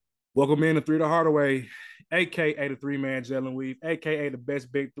Welcome in to Three the Hardaway, aka the three-man Jalen Weave, aka the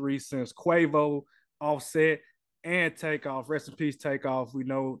best big three since Quavo, Offset, and Takeoff. Rest in peace, Takeoff. We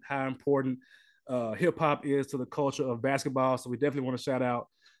know how important hip hop is to the culture of basketball, so we definitely want to shout out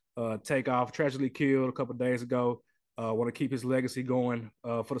Takeoff. Tragically killed a couple of days ago. Want to keep his legacy going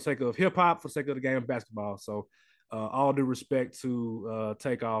for the sake of hip hop, for the sake of the game of basketball. So, all due respect to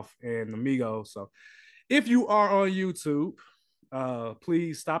Takeoff and Amigo. So, if you are on YouTube,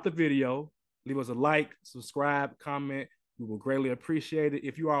 please stop the video, leave us a like, subscribe, comment. We will greatly appreciate it.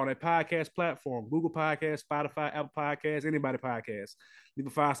 If you are on a podcast platform, Google Podcast, Spotify, Apple Podcasts, anybody podcast, leave a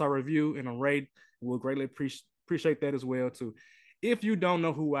 5-star review and a rate. We'll greatly appreciate that as well too. If you don't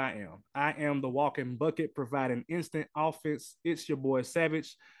know who I am the walking bucket providing instant offense. It's your boy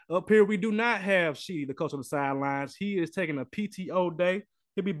Savage. Up here, we do not have Sheedy, the coach on the sidelines. He is taking a PTO day.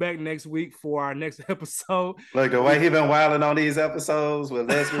 He'll be back next week for our next episode. Look, the way he been wilding on these episodes with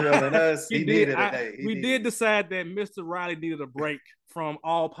less real than us, he needed a day. We did decide that Mr. Riley needed a break from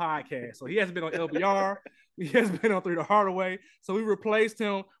all podcasts. So he hasn't been on LBR. He hasn't been on Three the Hardaway. So we replaced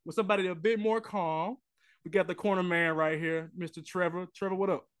him with somebody a bit more calm. We got the corner man right here, Mr. Trevor. Trevor, what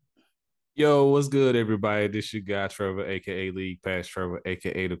up? Yo, what's good, everybody? This your guy Trevor, aka League Pass Trevor,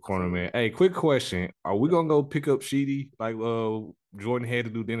 aka the corner man. Hey, quick question: are we gonna go pick up Sheedy like Jordan had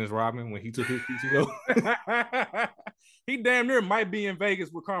to do Dennis Rodman when he took his PTO? He damn near might be in Vegas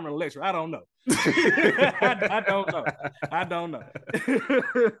with Carmen Electra. I don't know. I don't know. I don't know.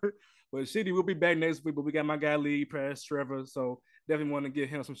 But Sheedy will be back next week. But we got my guy League Pass Trevor, so definitely want to give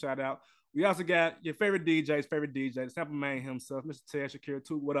him some shout out. We also got your favorite DJ's favorite DJ, the sample man himself, Mr. Ted Shakir.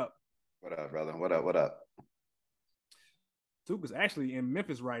 Too. What up? What up, brother? What up? What up? Tuke is actually in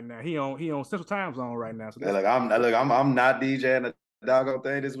Memphis right now. He on Central Time Zone right now. So Yeah, I'm not DJing the doggone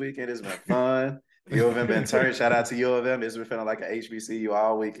thing this weekend. It's been fun. U of M been turned. Shout out to U of M. It's been feeling like an HBCU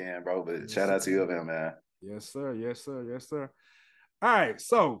all weekend, bro. But shout out to U of M, man. Yes, sir. Yes, sir. Yes, sir. All right.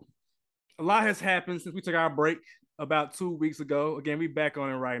 So a lot has happened since we took our break about 2 weeks ago. Again, we back on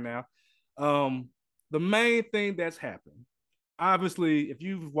it right now. The main thing that's happened, obviously, if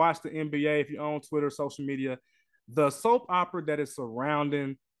you've watched the NBA, if you're on Twitter, social media, the soap opera that is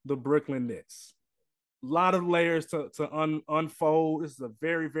surrounding the Brooklyn Nets. A lot of layers to unfold. This is a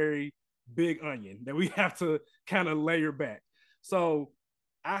very, very big onion that we have to kind of layer back. So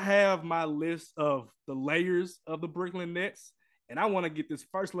I have my list of the layers of the Brooklyn Nets, and I want to get this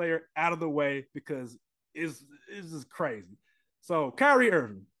first layer out of the way because it's just crazy. So Kyrie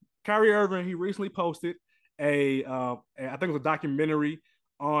Irving, he recently posted I think it was a documentary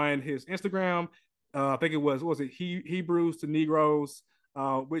on his Instagram. I think it was Hebrews to Negroes,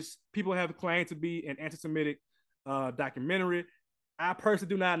 which people have claimed to be an anti-Semitic documentary. I personally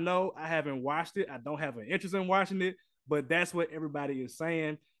do not know. I haven't watched it. I don't have an interest in watching it, but that's what everybody is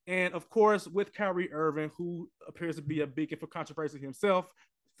saying. And of course, with Kyrie Irving, who appears to be a beacon for controversy himself,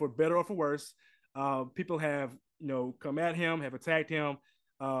 for better or for worse, people have come at him, have attacked him,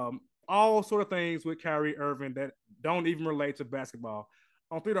 all sort of things with Kyrie Irving that don't even relate to basketball.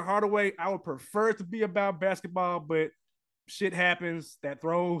 On Three the Hardaway, I would prefer it to be about basketball, but shit happens that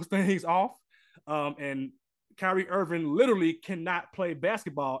throws things off. And Kyrie Irving literally cannot play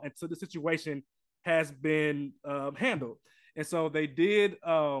basketball until the situation has been handled. And so they did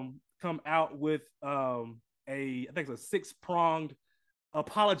come out with I think it's a 6-pronged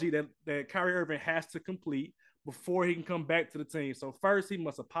apology that Kyrie Irving has to complete before he can come back to the team. So first, he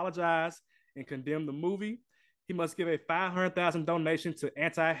must apologize and condemn the movie. He must give a $500,000 donation to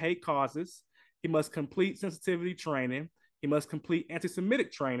anti-hate causes. He must complete sensitivity training. He must complete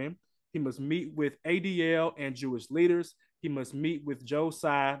anti-Semitic training. He must meet with ADL and Jewish leaders. He must meet with Joe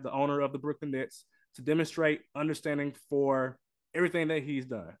Tsai, the owner of the Brooklyn Nets, to demonstrate understanding for everything that he's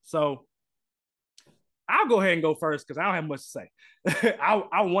done. So I'll go ahead and go first because I don't have much to say.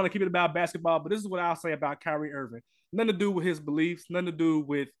 I want to keep it about basketball, but this is what I'll say about Kyrie Irving. Nothing to do with his beliefs, nothing to do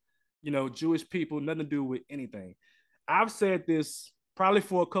with, Jewish people, nothing to do with anything. I've said this probably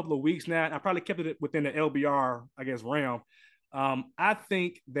for a couple of weeks now. I probably kept it within the LBR, I guess, realm. I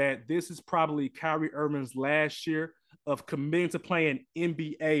think that this is probably Kyrie Irving's last year of committing to playing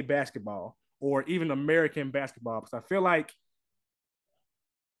NBA basketball or even American basketball, because I feel like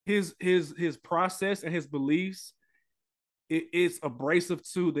his process and his beliefs is abrasive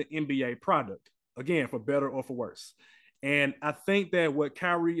to the NBA product, again, for better or for worse. And I think that what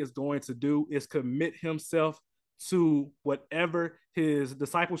Kyrie is going to do is commit himself to whatever his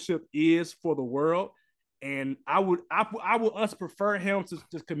discipleship is for the world. And I would also prefer him to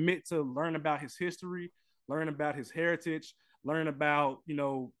just commit to learn about his history, learn about his heritage, learn about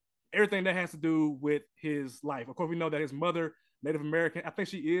everything that has to do with his life. Of course, we know that his mother Native American. I think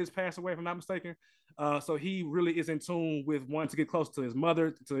she is passed away, if I'm not mistaken. So he really is in tune with wanting to get close to his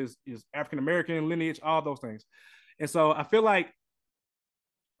mother, to his African American lineage, all those things. And so I feel like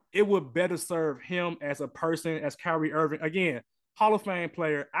it would better serve him as a person, as Kyrie Irving. Again, Hall of Fame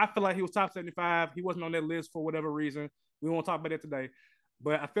player. I feel like he was top 75. He wasn't on that list for whatever reason. We won't talk about that today.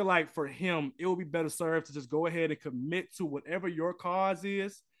 But I feel like for him, it would be better served to just go ahead and commit to whatever your cause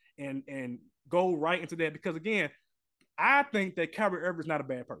is and go right into that. Because again, I think that Kyrie Irving is not a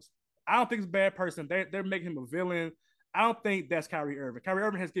bad person. I don't think he's a bad person. They're making him a villain. I don't think that's Kyrie Irving. Kyrie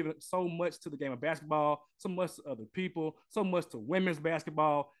Irving has given so much to the game of basketball, so much to other people, so much to women's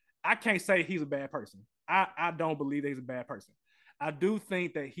basketball. I can't say he's a bad person. I don't believe that he's a bad person. I do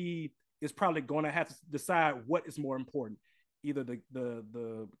think that he is probably going to have to decide what is more important, either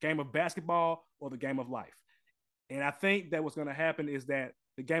the game of basketball or the game of life. And I think that what's going to happen is that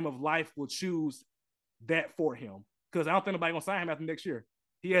the game of life will choose that for him, because I don't think nobody's gonna sign him after next year.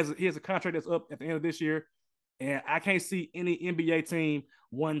 He has a contract that's up at the end of this year, and I can't see any NBA team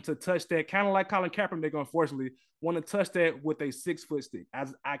wanting to touch that. Kind of like Colin Kaepernick, unfortunately, want to touch that with a 6-foot stick.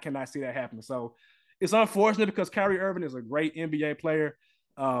 I cannot see that happening. So it's unfortunate because Kyrie Irving is a great NBA player.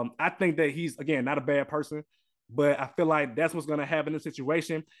 I think that he's, again, not a bad person, but I feel like that's what's going to happen in this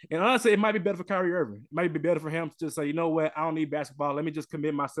situation. And honestly, it might be better for Kyrie Irving. It might be better for him to just say, you know what, I don't need basketball. Let me just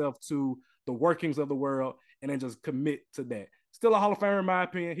commit myself to the workings of the world and then just commit to that. Still a Hall of Famer, in my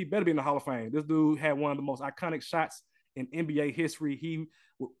opinion. He better be in the Hall of Fame. This dude had one of the most iconic shots in NBA history.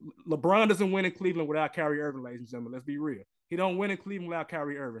 LeBron doesn't win in Cleveland without Kyrie Irving, ladies and gentlemen. Let's be real. He don't win in Cleveland without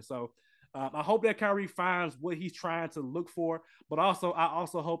Kyrie Irving. So I hope that Kyrie finds what he's trying to look for, but I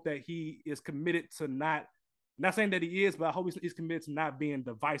also hope that he is committed to not saying that he is, but I hope he's committed to not being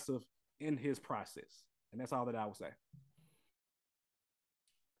divisive in his process. And that's all that I would say.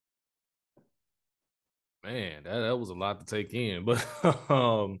 Man, that was a lot to take in. But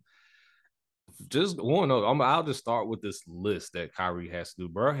just one, I'll just start with this list that Kyrie has to do.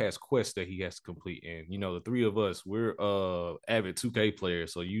 Bro has quests that he has to complete. And the three of us, we're avid 2K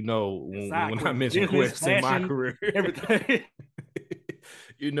players. So when I mention business, quests in my fashion, career, everything.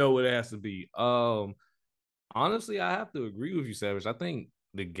 what it has to be. Honestly, I have to agree with you, Savage. I think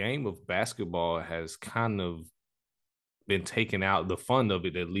the game of basketball has kind of been taken out. The fun of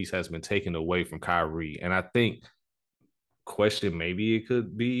it, at least, has been taken away from Kyrie. And I think maybe it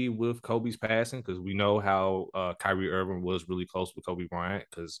could be with Kobe's passing, because we know how Kyrie Irving was really close with Kobe Bryant,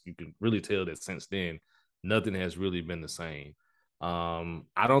 because you can really tell that since then, nothing has really been the same.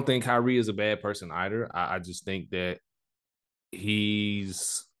 I don't think Kyrie is a bad person either. I just think that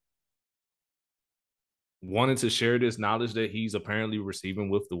he's wanted to share this knowledge that he's apparently receiving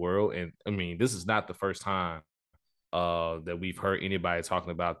with the world. And I mean, this is not the first time that we've heard anybody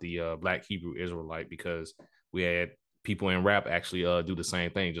talking about the Black Hebrew Israelite, because we had people in rap actually do the same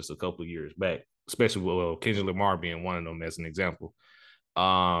thing just a couple of years back, especially with Kendrick Lamar being one of them as an example.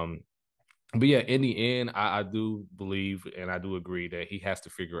 But yeah, in the end, I do believe and I do agree that he has to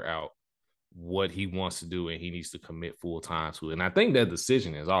figure out what he wants to do and he needs to commit full time to it. And I think that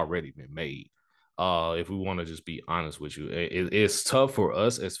decision has already been made. If we want to just be honest with you, it's tough for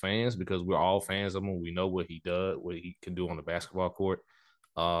us as fans because we're all fans of him. We know what he does, what he can do on the basketball court.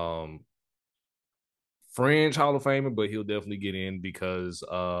 Fringe Hall of Famer, but he'll definitely get in because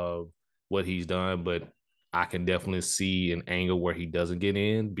of what he's done. But I can definitely see an angle where he doesn't get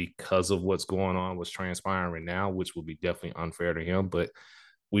in because of what's going on, what's transpiring now, which will be definitely unfair to him. But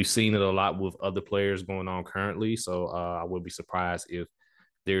we've seen it a lot with other players going on currently. So I would be surprised if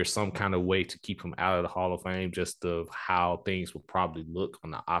there's some kind of way to keep him out of the Hall of Fame, just of how things will probably look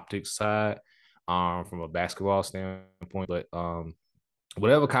on the optics side from a basketball standpoint. But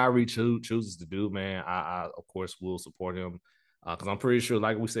whatever Kyrie chooses to do, man, I of course will support him because I'm pretty sure,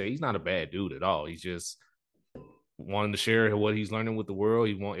 like we said, he's not a bad dude at all. He's just wanting to share what he's learning with the world.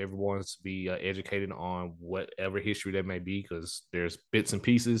 He wants everyone to be educated on whatever history that may be, because there's bits and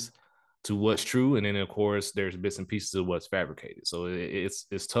pieces to what's true, and then of course there's bits and pieces of what's fabricated. So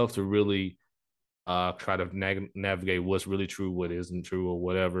it's tough to really try to navigate what's really true, what isn't true, or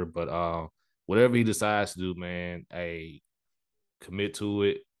whatever. But whatever he decides to do, man, hey, commit to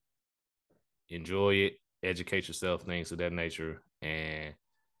it, enjoy it, educate yourself, things of that nature, and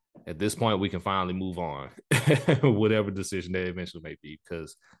at this point we can finally move on, whatever decision that eventually may be.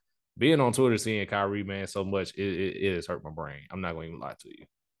 Because being on Twitter, seeing Kyrie, man, so much, it has hurt my brain. I'm not going to even lie to you.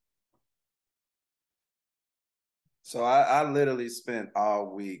 So I literally spent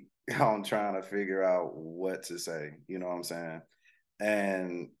all week on trying to figure out what to say. You know what I'm saying?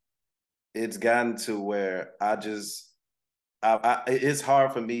 And it's gotten to where it's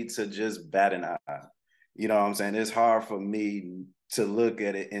hard for me to just bat an eye. You know what I'm saying? It's hard for me to look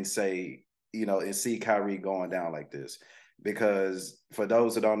at it and say, and see Kyrie going down like this. Because for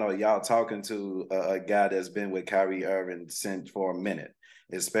those who don't know, y'all talking to a guy that's been with Kyrie Irving since for a minute,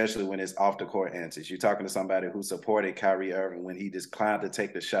 especially when it's off the court antics. You're talking to somebody who supported Kyrie Irving when he declined to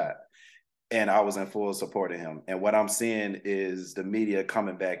take the shot. And I was in full support of him. And what I'm seeing is the media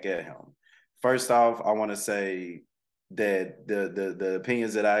coming back at him. First off, I want to say that the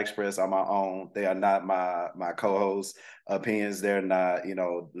opinions that I express are my own. They are not my co-host opinions. They're not,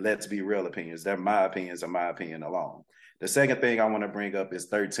 let's be real opinions. They're my opinions and my opinion alone. The second thing I want to bring up is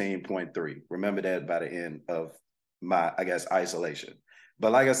 13.3. Remember that by the end of my, I guess, isolation.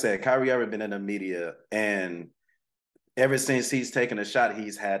 But like I said, Kyrie Irving been in the media, and ever since he's taken a shot,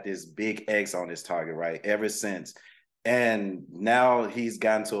 he's had this big X on his target, right? Ever since. And now he's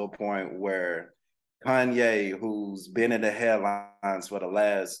gotten to a point where Kanye, who's been in the headlines for the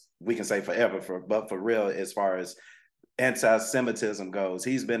last, we can say forever, but for real, as far as anti-Semitism goes,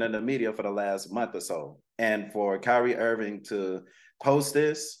 he's been in the media for the last month or so. And for Kyrie Irving to post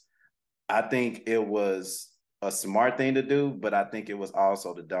this, I think it was a smart thing to do, but I think it was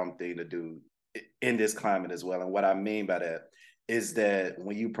also the dumb thing to do in this climate as well. And what I mean by that is that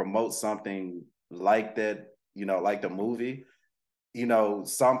when you promote something like that, like the movie,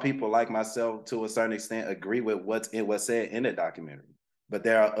 some people like myself to a certain extent agree with what's said in the documentary, but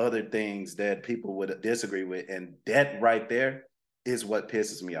there are other things that people would disagree with. And that right there is what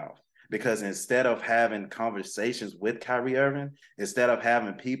pisses me off. Because instead of having conversations with Kyrie Irving, instead of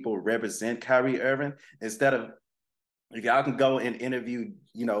having people represent Kyrie Irving, instead of, if y'all can go and interview,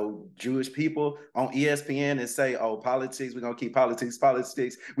 Jewish people on ESPN and say, oh, politics, we're going to keep politics.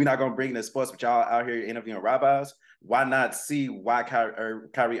 We're not going to bring the sports, but y'all out here interviewing rabbis. Why not see why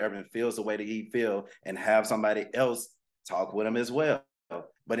Kyrie Irving feels the way that he feels and have somebody else talk with him as well?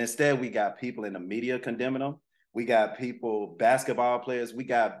 But instead, we got people in the media condemning him. We got people, basketball players. We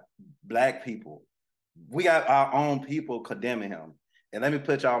got Black people. We got our own people condemning him. And let me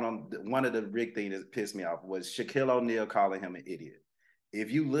put y'all on one of the big things that pissed me off was Shaquille O'Neal calling him an idiot. If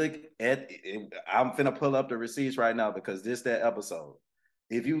you look at, I'm finna pull up the receipts right now because this that episode.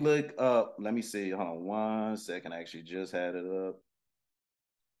 If you look up, let me see, hold on 1 second. I actually just had it up.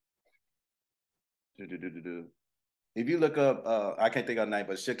 If you look up, I can't think of the name,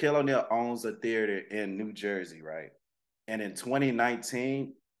 but Shaquille O'Neal owns a theater in New Jersey, right? And in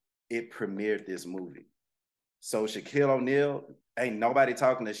 2019, it premiered this movie. So Shaquille O'Neal, ain't nobody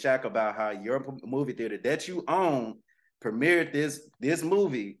talking to Shaq about how your movie theater that you own premiered this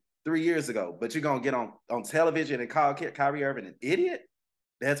movie 3 years ago, but you're gonna get on television and call Kyrie Irving an idiot?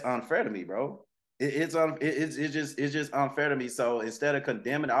 That's unfair to me, bro. It's just unfair to me. So instead of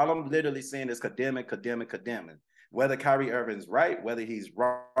condemning, all I'm literally saying is condemning. Whether Kyrie Irving's right, whether he's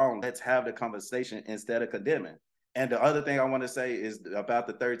wrong, let's have the conversation instead of condemning. And the other thing I want to say is about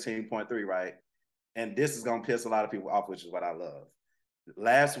the 13.3, right? And this is going to piss a lot of people off, which is what I love.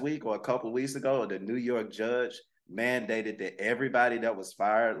 Last week or a couple of weeks ago, the New York judge mandated that everybody that was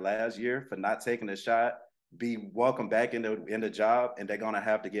fired last year for not taking a shot be welcomed back in the job, and they're going to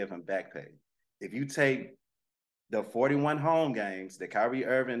have to give him back pay. If you take the 41 home games that Kyrie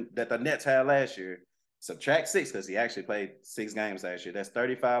Irving, that the Nets had last year, subtract 6, because he actually played 6 games last year, that's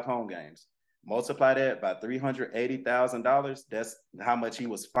 35 home games. Multiply that by $380,000. That's how much he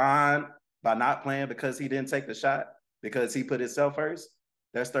was fined by not playing because he didn't take the shot, because he put himself first.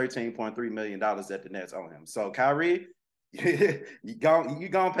 That's $13.3 million that the Nets owe him. So Kyrie, you're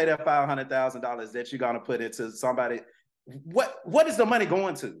gonna pay that $500,000 that you're gonna put into somebody. What is the money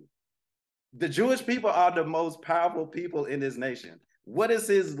going to? The Jewish people are the most powerful people in this nation. What is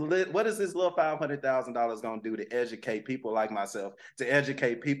his little $500,000 gonna do to educate people like myself, to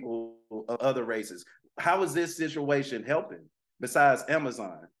educate people of other races? How is this situation helping besides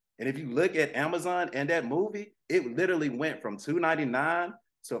Amazon? And if you look at Amazon and that movie, it literally went from $2.99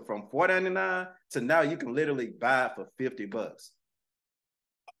 to from $4.99 to now you can literally buy it for $50.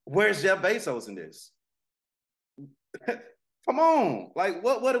 Where's Jeff Bezos in this? Come on. Like,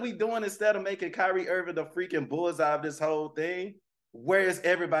 what are we doing instead of making Kyrie Irving the freaking bullseye of this whole thing? Where is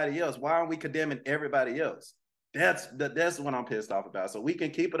everybody else? Why aren't we condemning everybody else? That's what I'm pissed off about. So we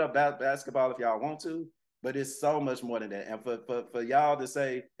can keep it about basketball if y'all want to, but it's so much more than that. And for y'all to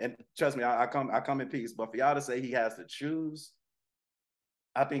say, and trust me, I come in peace, but for y'all to say he has to choose,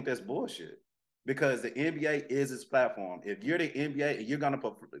 I think that's bullshit. Because the NBA is its platform. If you're the NBA and you're going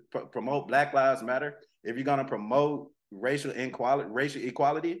to promote Black Lives Matter, if you're going to promote racial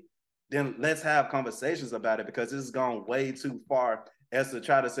equality, then let's have conversations about it, because this has gone way too far as to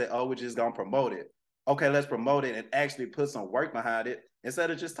try to say, oh, we're just going to promote it. Okay, let's promote it and actually put some work behind it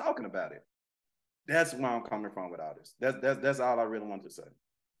instead of just talking about it. That's where I'm coming from with all this. That's all I really wanted to say.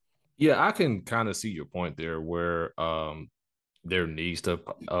 Yeah, I can kind of see your point there, where there needs to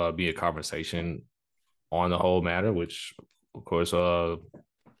be a conversation on the whole matter, which of course will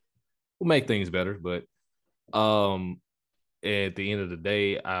make things better. But at the end of the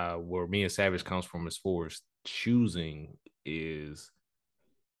day, where me and Savage comes from as far as choosing is,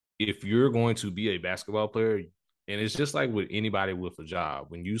 if you're going to be a basketball player, and it's just like with anybody with a job,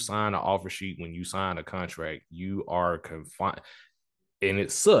 when you sign an offer sheet, when you sign a contract, you are confined, and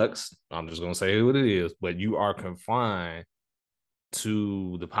it sucks. I'm just going to say what it is, but you are confined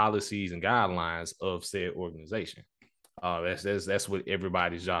to the policies and guidelines of said organization. That's what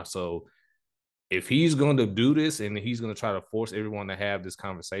everybody's job. So if he's going to do this and he's going to try to force everyone to have this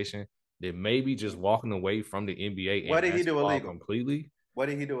conversation, then maybe just walking away from the NBA What and did he do illegal? completely. What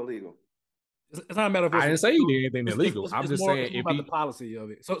did he do illegal? It's not a matter of. I didn't say he did anything illegal. I'm just saying it's more about the policy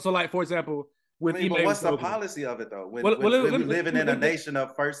of it. So like for example, with but what's the policy of it though? When we're living in a nation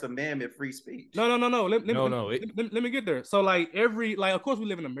of First Amendment free speech. No. Let me get there. So like of course we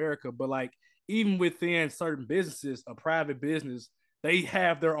live in America, but like even within certain businesses, a private business, they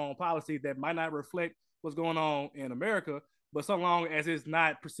have their own policy that might not reflect what's going on in America, but so long as it's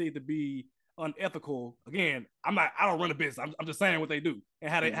not perceived to be unethical. Again, I don't run a business. I'm just saying what they do and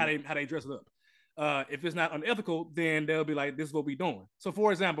how they dress it up. If it's not unethical, then they'll be like, this is what we're doing. So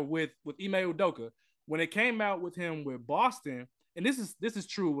for example, with Ime Udoka, when it came out with him with Boston, and this is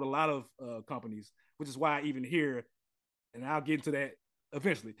true with a lot of companies, which is why I even hear, and I'll get into that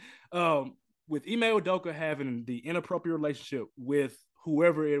eventually. With Ime Udoka having the inappropriate relationship with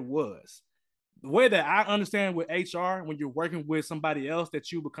whoever it was, the way that I understand with HR, when you're working with somebody else that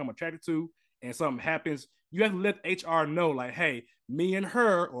you become attracted to and something happens, you have to let HR know, like, hey, me and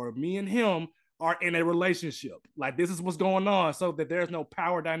her or me and him are in a relationship. Like, this is what's going on, so that there's no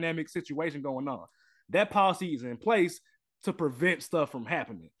power dynamic situation going on. That policy is in place to prevent stuff from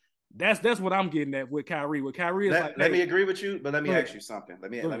happening. That's what I'm getting at with Kyrie. With Kyrie, is let me agree with you, but let me ask you something.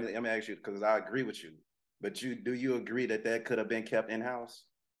 Let me ask you, because I agree with you. But do you agree that could have been kept in house?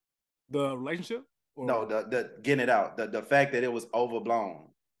 The relationship? Or? No, the getting it out. The fact that it was overblown.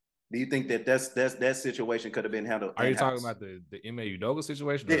 Do you think that situation could have been handled? Are you talking about the Ime Udoka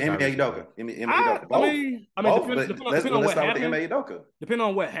situation? The Ime Udoka. Let's start with the Ime Udoka. Depending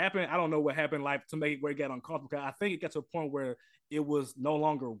on what happened, I don't know what happened, like to make it where it got uncomfortable. I think it got to a point where it was no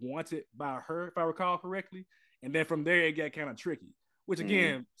longer wanted by her, if I recall correctly, and then from there it got kind of tricky. Which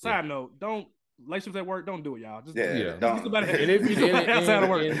again, side note, don't. Relationships at work, don't do it, y'all. Just don't. And if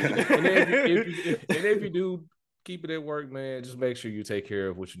you do keep it at work, man, just make sure you take care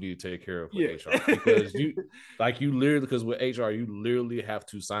of what you need to take care of with HR, because because with HR, you literally have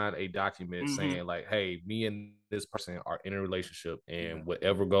to sign a document saying like, hey, me and this person are in a relationship, and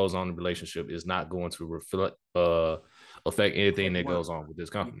whatever goes on in the relationship is not going to affect anything that goes on with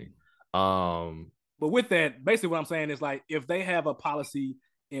this company. But with that, basically what I'm saying is, like, if they have a policy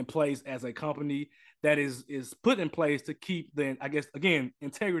in place as a company that is put in place to keep, then I guess again,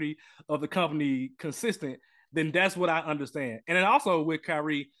 integrity of the company consistent, then that's what I understand. And then also with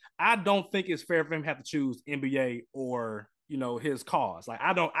Kyrie, I don't think it's fair for him to have to choose NBA or, his cause. Like,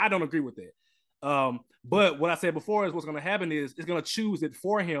 I don't agree with that. But what I said before is what's going to happen is it's going to choose it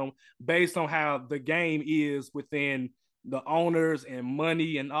for him based on how the game is within the owners and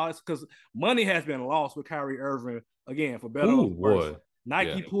money and all this, because money has been lost with Kyrie Irving, again, for better or worse.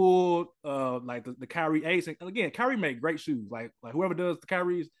 Nike pulled like the Kyrie Ace, and again, Kyrie made great shoes. Like whoever does the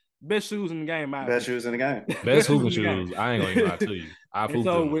Kyrie's best shoes in the game, best shoes in the game, best hooping shoes. I ain't gonna even lie to you.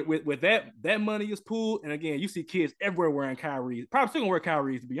 So with that money is pulled, and again, you see kids everywhere wearing Kyrie. Probably still gonna wear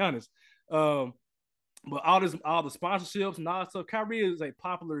Kyries, to be honest. But all the sponsorships and all that stuff, Kyrie is a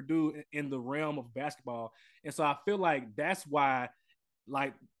popular dude in the realm of basketball, and so I feel like that's why,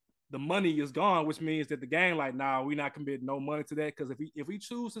 like, the money is gone, which means that the game, like, nah, we're not committing no money to that, because if we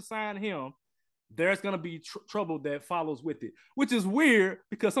choose to sign him, there's going to be trouble that follows with it, which is weird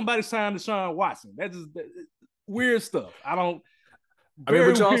because somebody signed Deshaun Watson. That's just weird stuff. But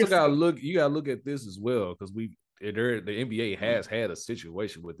you also got to look. You got to look at this as well, because the NBA has had a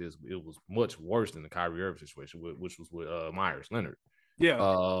situation with this. It was much worse than the Kyrie Irving situation, which was with Myers Leonard.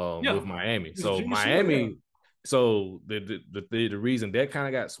 With Miami. So Miami. So the reason that kind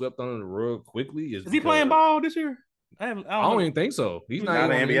of got swept under the rug quickly is he playing ball this year? I don't even think so. He's not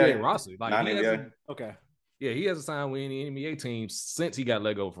even on the NBA roster. Like, okay. Yeah, he hasn't signed with any NBA team since he got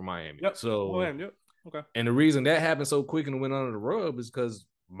let go from Miami. Yep. So, okay. And the reason that happened so quick and went under the rug is because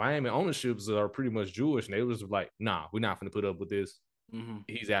Miami ownerships are pretty much Jewish, and they was like, nah, we're not going to put up with this.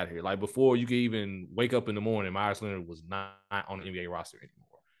 He's out here. Like, before you could even wake up in the morning, Myers Leonard was not on the NBA roster anymore.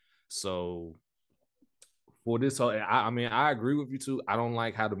 So for this whole, I mean, I agree with you too. I don't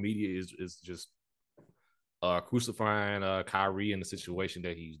like how the media is just crucifying Kyrie in the situation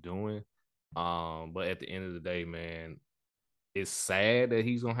that he's doing. But at the end of the day, man, it's sad that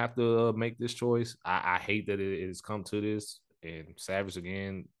he's gonna have to make this choice. I hate that it has come to this. And Savage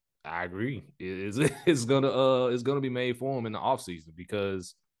again, I agree. It's gonna be made for him in the offseason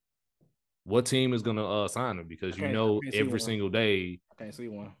because what team is gonna sign him? Because every single day. I can't see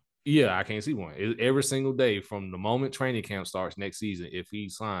one. Yeah, I can't see one. Every single day from the moment training camp starts next season, if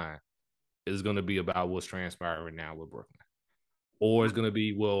he's signed, is going to be about what's transpiring now with Brooklyn. Or it's going to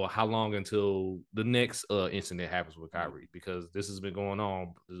be, well, how long until the next incident happens with Kyrie? Because this has been going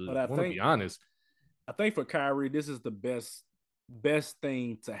on. But I want to be honest. I think for Kyrie, this is the best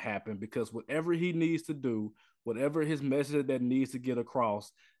thing to happen because whatever he needs to do, whatever his message that needs to get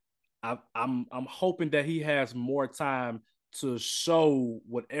across, I'm hoping that he has more time to show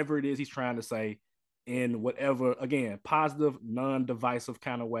whatever it is he's trying to say in whatever, again, positive, non-divisive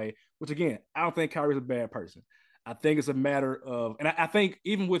kind of way, which again, I don't think Kyrie's a bad person. I think it's a matter of, and I think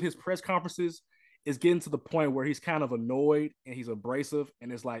even with his press conferences, it's getting to the point where he's kind of annoyed and he's abrasive. And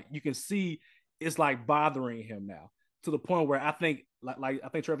it's like, you can see it's like bothering him now to the point where I think, like I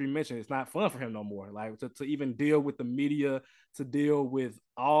think Trevor mentioned, it's not fun for him no more. Like to even deal with the media, to deal with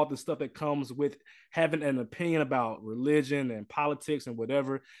all the stuff that comes with having an opinion about religion and politics and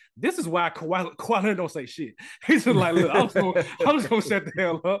whatever. This is why Kawhi don't say shit. He's just like, look, I'm just gonna shut the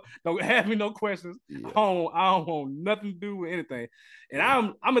hell up. Don't have me no questions. Yeah. I don't want nothing to do with anything. And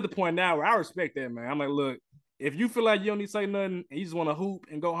I'm at the point now where I respect that, man. I'm like, look, if you feel like you don't need to say nothing and you just want to hoop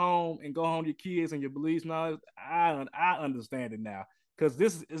and go home to your kids and your beliefs now, I understand it now because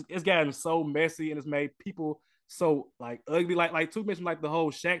it's gotten so messy and it's made people so like ugly. Like Two mentioned like the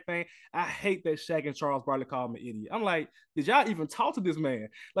whole Shaq thing. I hate that Shaq and Charles Barkley called him an idiot. I'm like, did y'all even talk to this man?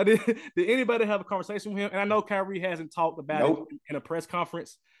 Like, did anybody have a conversation with him? And I know Kyrie hasn't talked about it in a press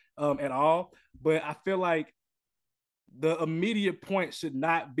conference at all, but I feel like the immediate point should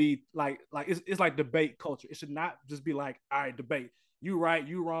not be like it's like debate culture. It should not just be like, all right, debate. You right,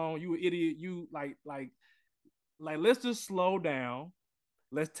 you wrong, you an idiot, you like let's just slow down.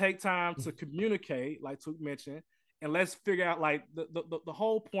 Let's take time to communicate, like Took mentioned, and let's figure out like the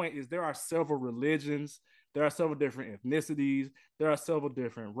whole point is there are several religions, there are several different ethnicities, there are several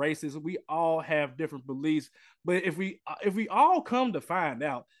different races. We all have different beliefs, but if we all come to find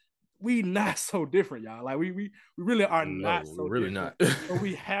out we not so different, y'all. Like we really are not so really different. Not. But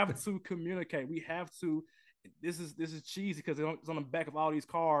we have to communicate. We have to. This is cheesy because it's on the back of all these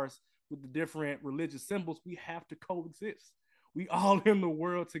cars with the different religious symbols. We have to coexist. We all in the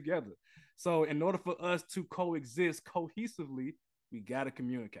world together. So in order for us to coexist cohesively, we got to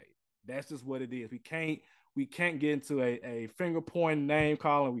communicate. That's just what it is. We can't get into a finger pointing, name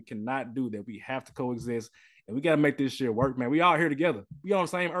calling. We cannot do that. We have to coexist. And we got to make this shit work, man. We all here together. We on the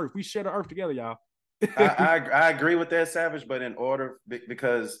same earth. We share the earth together, y'all. I agree with that, Savage, but in order,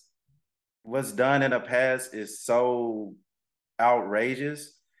 because what's done in the past is so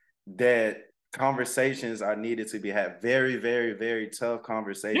outrageous that conversations are needed to be had. Very, very, very tough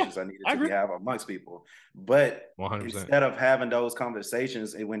conversations are needed to be had amongst people. But 100%. Instead of having those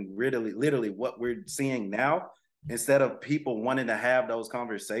conversations, and when literally what we're seeing now, instead of people wanting to have those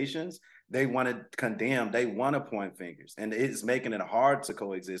conversations, they want to condemn, they want to point fingers, and it's making it hard to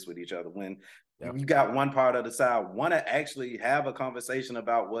coexist with each other when you got one part of the side want to actually have a conversation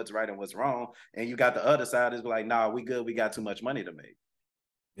about what's right and what's wrong, and you got the other side is like, nah, we good, we got too much money to make.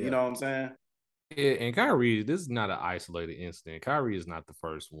 You know what I'm saying? Yeah, and Kyrie, this is not an isolated incident. Kyrie is not the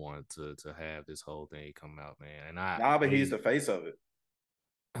first one to have this whole thing come out, man. And but he's the face of it.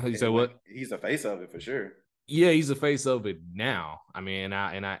 You say what? He's the face of it for sure. Yeah, he's the face of it now. I mean,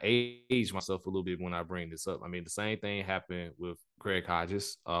 I age myself a little bit when I bring this up. I mean, the same thing happened with Craig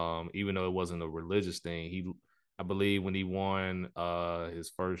Hodges. Even though it wasn't a religious thing, I believe when he won his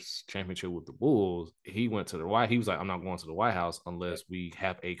first championship with the Bulls, he went to the White. He was like, I'm not going to the White House unless we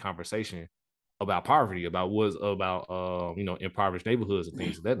have a conversation about poverty, about impoverished neighborhoods and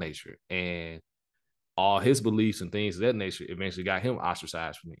things of that nature. And all his beliefs and things of that nature eventually got him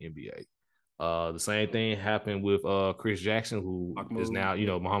ostracized from the NBA. The same thing happened with Chris Jackson, who is now,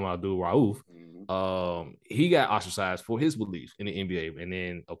 Muhammad Abdul-Rauf. He got ostracized for his beliefs in the NBA. And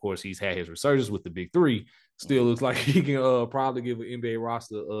then, of course, he's had his resurgence with the Big Three. Still looks like he can probably give an NBA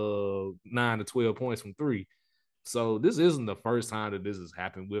roster 9 to 12 points from three. So this isn't the first time that this has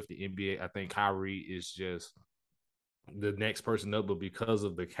happened with the NBA. I think Kyrie is just the next person up, but because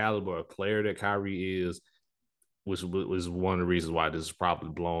of the caliber of player that Kyrie is, which was one of the reasons why this is probably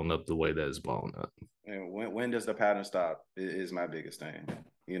blown up the way that it's blown up. And when does the pattern stop is my biggest thing.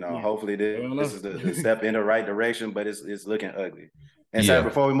 You know, Yeah. hopefully this is the step in the right direction, but it's looking ugly. And so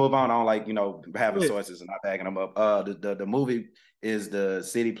before we move on like, you know, having sources and not backing them up, the movie is the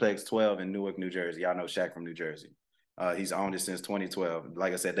Cityplex 12 in Newark, New Jersey. Y'all know Shaq from New Jersey. He's owned it since 2012.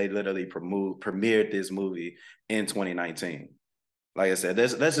 Like I said, they literally premiered this movie in 2019. Like I said,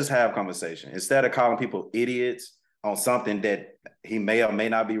 let's just have conversation. Instead of calling people idiots on something that he may or may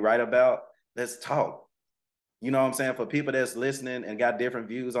not be right about, let's talk. You know what I'm saying? For people that's listening and got different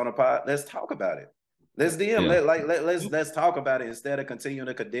views on the pod, let's talk about it. Let's DM. Let's talk about it instead of continuing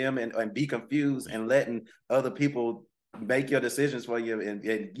to condemn and be confused and letting other people make your decisions for you. And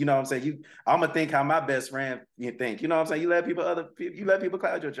you know what I'm saying? I'm gonna think how my best friend you think. You know what I'm saying? You let people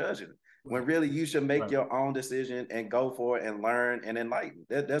cloud your judgment. When really you should make your own decision and go for it and learn and enlighten.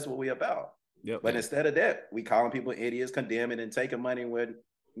 That's what we're about. Yep. But instead of that, we calling people idiots, condemning, and taking money when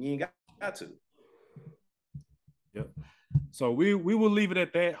you ain't got to. Yep. So we will leave it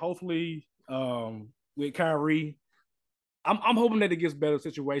at that. Hopefully, with Kyrie, I'm hoping that it gets better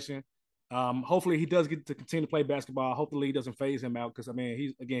situation. Hopefully he does get to continue to play basketball. Hopefully he doesn't phase him out because I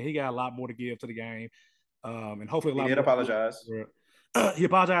mean he got a lot more to give to the game. And hopefully he did apologize. He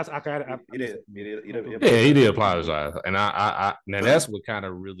apologized. He did apologize, and I now that's what kind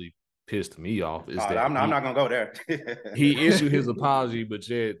of really pissed me off is that I'm not gonna go there. He issued his apology, but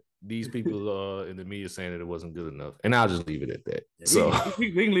yet these people in the media saying that it wasn't good enough, and I'll just leave it at that. Yeah, so we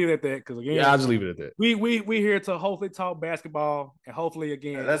can leave it at that because again, I'll just leave it at that. We here to hopefully talk basketball and hopefully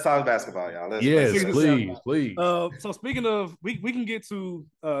again. Let's talk basketball, y'all. Please. So speaking of, we can get to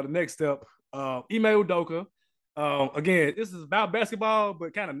the next step. Ime Udoka. Again, this is about basketball,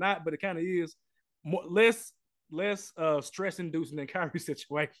 but kind of not, but it kind of is more, less stress inducing than Kyrie's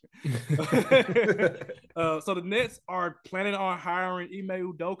situation. So the Nets are planning on hiring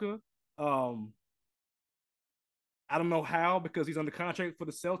Ime Udoka. I don't know how because he's under contract for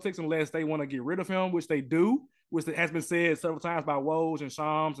the Celtics unless they want to get rid of him, which they do, which has been said several times by Woj and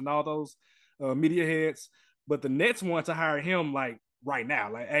Shams and all those media heads. But the Nets want to hire him like right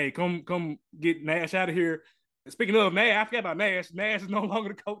now. Like, hey, come get Nash out of here. Speaking of Nash, I forgot about Nash. Nash is no longer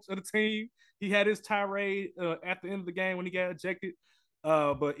the coach of the team. He had his tirade at the end of the game when he got ejected.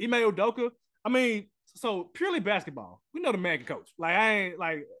 But Ime Udoka, I mean, so purely basketball. We know the man can coach. Like,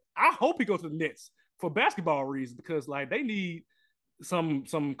 I hope he goes to the Nets for basketball reasons because like they need some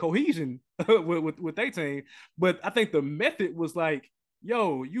cohesion with their team. But I think the method was like,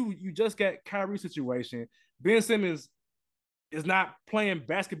 yo, you just got Kyrie situation. Ben Simmons is not playing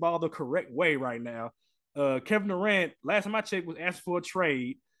basketball the correct way right now. Kevin Durant, last time I checked, was asked for a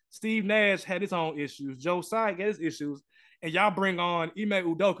trade. Steve Nash had his own issues. Joe Tsai got his issues. And y'all bring on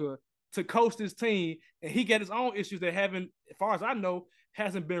Ime Udoka to coach this team, and he got his own issues that haven't, as far as I know,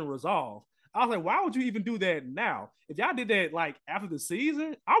 hasn't been resolved. I was like, why would you even do that now? If y'all did that like after the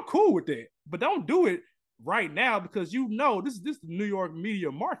season, I'm cool with that. But don't do it right now because you know this is the New York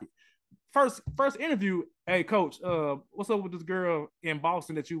media market. First interview, hey coach, what's up with this girl in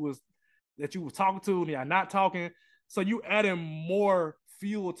Boston that you was talking to and y'all not talking? So you adding more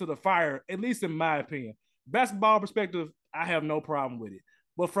fuel to the fire, at least in my opinion. Basketball perspective, I have no problem with it.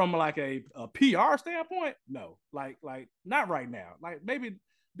 But from like a PR standpoint, no. Like not right now. Like maybe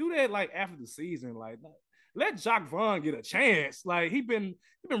do that like after the season. Like let Jacques Vaughn get a chance. Like he been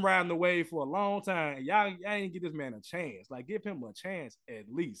riding the wave for a long time. Y'all ain't give this man a chance. Like give him a chance at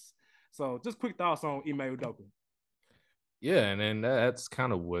least. So just quick thoughts on Ime Udoka. Yeah, and then that's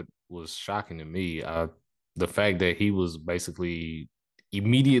kind of what was shocking to me. The fact that he was basically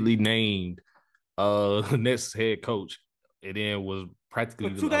immediately named Nets head coach, and then was practically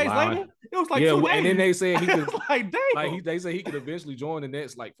but 2 days later. It was like 2 days. And then they said he could they said he could eventually join the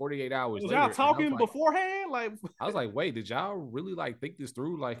Nets like 48 hours later. Y'all talking beforehand? Like I was like, wait, did y'all really like think this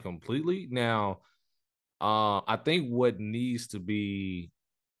through like completely? Now, I think what needs to be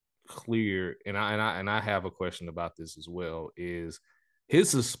clear, and I have a question about this as well, is his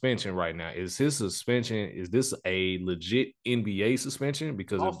suspension right now. Is this a legit NBA suspension?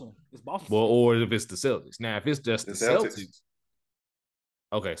 Because it's Boston. Well, or if it's the Celtics. Now, if it's just the Celtics.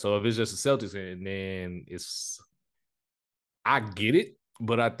 Okay, so if it's just the Celtics, and then I get it,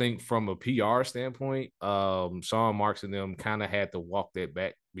 but I think from a PR standpoint, Sean Marks and them kind of had to walk that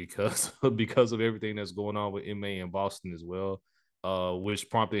back because of everything that's going on with MA in Boston as well, which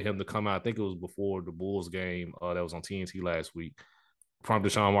prompted him to come out. I think it was before the Bulls game that was on TNT last week.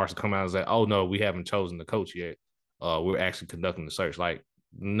 Prompted Sean Marks to come out and say, "Oh no, we haven't chosen the coach yet. We're actually conducting the search." Like,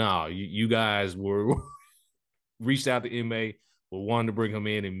 no, you guys were reached out to MA. We wanted to bring him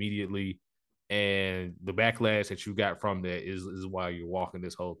in immediately, and the backlash that you got from that is why you're walking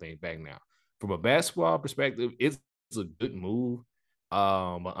this whole thing back now. From a basketball perspective, it's a good move.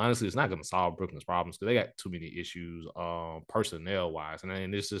 But honestly, it's not going to solve Brooklyn's problems because they got too many issues, personnel wise,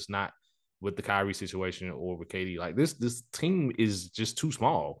 and it's just not with the Kyrie situation or with KD. Like this team is just too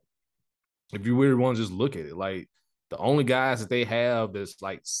small. If you really want to just look at it, like the only guys that they have that's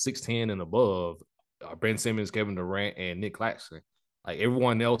like 6'10" and above are Ben Simmons, Kevin Durant, and Nick Claxton. Like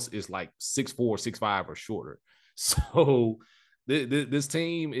everyone else is like 6'4", 6'5", or shorter. So this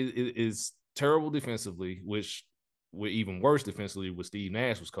team is terrible defensively, which were even worse defensively with Steve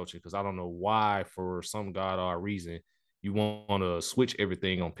Nash was coaching, because I don't know why, for some god or reason, you want to switch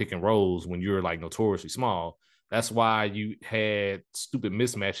everything on pick and rolls when you're like notoriously small. That's why you had stupid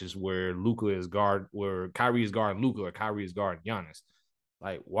mismatches where Kyrie is guarding Luka or Kyrie is guarding Giannis.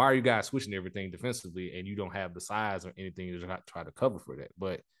 Like, why are you guys switching everything defensively and you don't have the size or anything to try to cover for that?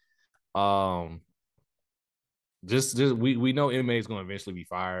 But just we know MA is going to eventually be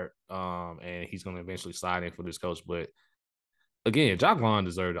fired, and he's going to eventually slide in for this coach. But again, Jacque Vaughn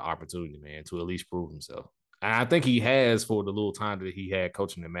deserved the opportunity, man, to at least prove himself. And I think he has for the little time that he had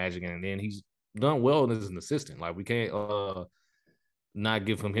coaching the Magic, and then he's done well as an assistant. Like, we can't not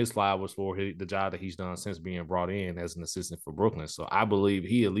give him his flowers for the job that he's done since being brought in as an assistant for Brooklyn. So I believe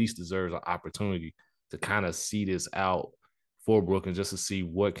he at least deserves an opportunity to kind of see this out for Brooklyn, just to see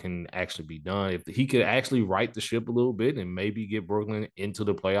what can actually be done. If he could actually right the ship a little bit and maybe get Brooklyn into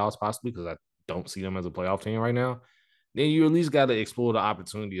the playoffs possibly, because I don't see them as a playoff team right now, then you at least got to explore the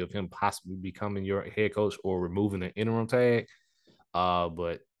opportunity of him possibly becoming your head coach or removing the interim tag.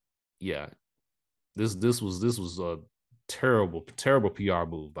 But yeah, this was a terrible PR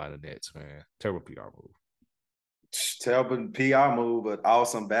move by the Nets, man. Terrible PR move. Terrible PR move, but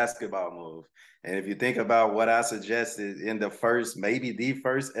awesome basketball move. And if you think about what I suggested in maybe the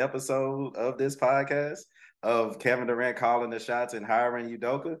first episode of this podcast, of Kevin Durant calling the shots and hiring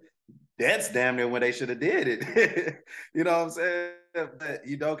Udoka, that's damn near when they should have did it. You know what I'm saying? But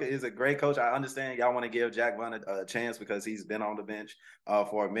Udoka is a great coach. I understand y'all want to give Jacque Vaughn a chance because he's been on the bench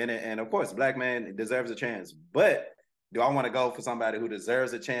for a minute. And of course, black man deserves a chance. But do I want to go for somebody who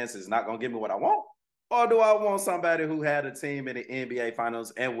deserves a chance, is not going to give me what I want? Or do I want somebody who had a team in the NBA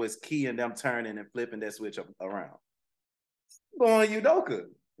Finals and was key in them turning and flipping that switch around? Going Udoka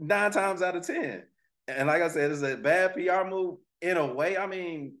 9 times out of 10. And like I said, it's a bad PR move in a way. I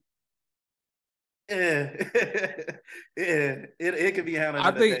mean, it could be handled.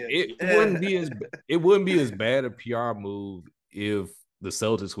 I think it wouldn't be as bad a PR move if the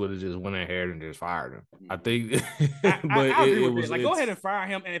Celtics would have just went ahead and just fired him. I think, I agree with that. Like, go ahead and fire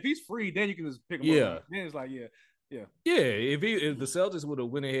him, and if he's free, then you can just pick him up. Then it's like, yeah. If the Celtics would have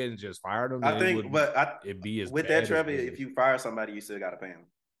went ahead and just fired him, I think, but it'd be as with bad that, Trevor. If you fire somebody, you still got to pay him.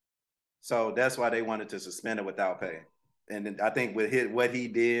 So that's why they wanted to suspend it without pay. And I think with what he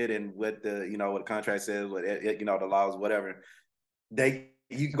did and what the what the contract says, what the laws, whatever,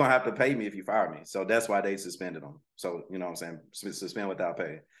 you're gonna have to pay me if you fire me. So that's why they suspended him. So you know what I'm saying, suspend without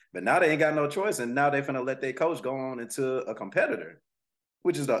pay. But now they ain't got no choice, and now they're gonna let their coach go on into a competitor,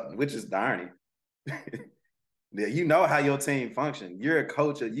 which is the irony. Yeah, you know how your team function. You're a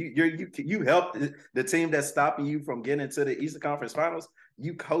coach. You help the team that's stopping you from getting into the Eastern Conference Finals.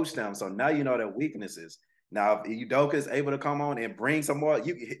 You coach them, so now you know their weaknesses. Now, if Udoka is able to come on and bring some more,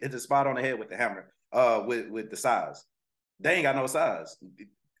 you hit the spot on the head with the hammer. With the size, they ain't got no size.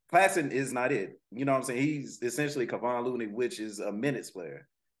 Claxton is not it. You know what I'm saying? He's essentially Kevon Looney, which is a minutes player.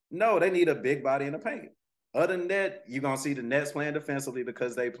 No, they need a big body in the paint. Other than that, you're gonna see the Nets playing defensively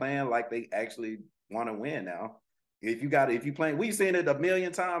because they playing like they actually want to win now. If you playing, we've seen it a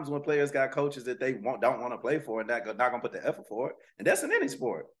million times when players got coaches that they don't want to play for and not gonna put the effort for it. And that's in any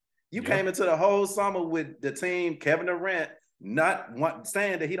sport. You came into the whole summer with the team, Kevin Durant,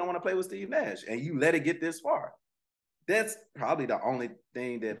 saying that he don't want to play with Steve Nash, and you let it get this far. That's probably the only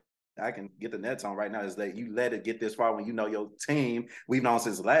thing that I can get the Nets on right now, is that you let it get this far when you know your team, we've known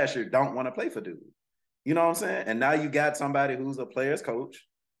since last year, don't want to play for dude. You know what I'm saying? And now you got somebody who's a player's coach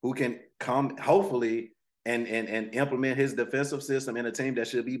who can come, hopefully, and implement his defensive system in a team that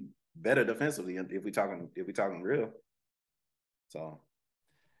should be better defensively, if we talking real. So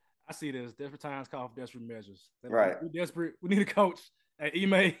I see this. Desperate times call for desperate measures. Right. We're desperate. We need a coach. And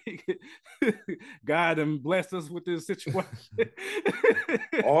Ime, God and blessed us with this situation.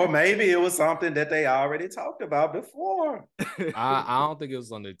 Or maybe it was something that they already talked about before. I don't think it was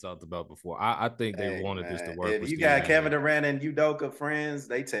something they talked about before. I think they wanted this to work. If you got Kevin Durant and Udoka friends,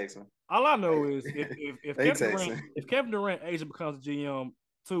 they text him. All I know is if Kevin Durant agent becomes a GM,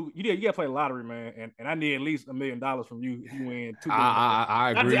 too, you got to play lottery, man, and I need at least $1 million from you if you win $2 million.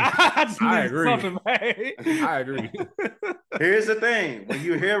 I agree. I agree. Man. I agree. Here's the thing: when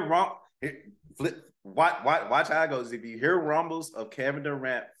you hear watch how it goes. If you hear rumbles of Kevin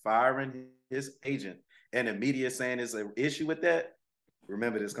Durant firing his agent and the media saying there's an issue with that,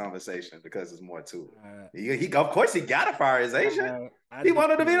 remember this conversation because there's more to it. He of course he gotta fire his agent. He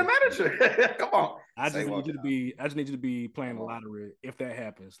wanted to be the manager. Come on. I just need you to be playing the lottery if that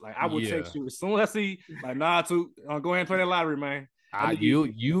happens. Like I will text you as soon as I see like go ahead and play that lottery, man. I need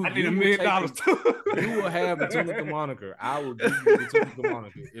 $1 million too. You will have the Tunica moniker. I will give you the Tunica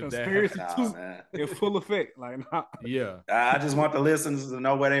moniker. Conspiracy in full effect. Like, yeah. I just want the listeners to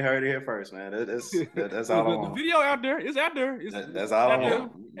know where they heard it here first, man. That's all I want. The video out there. It's out there. That's all I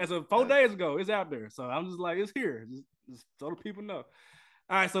want. As of 4 days ago, it's out there. So I'm just like, it's here. Just so the people know.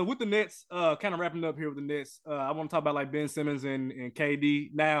 All right, so with the Nets, kind of wrapping up here with the Nets, I want to talk about like Ben Simmons and KD.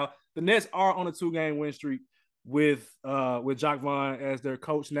 Now, the Nets are on a 2-game win streak with Jacques Vaughn as their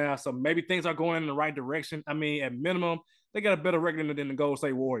coach now, so maybe things are going in the right direction. I mean, at minimum, they got a better record than the Golden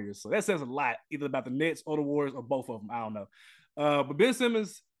State Warriors, so that says a lot, either about the Nets or the Warriors or both of them. I don't know, but Ben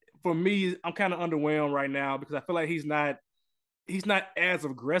Simmons, for me, I'm kind of underwhelmed right now because I feel like he's not as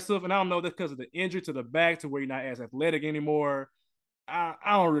aggressive, and I don't know that's because of the injury to the back to where he's not as athletic anymore. I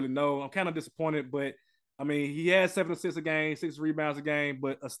don't really know. I'm kind of disappointed, but I mean, he has 7 assists a game, 6 rebounds a game,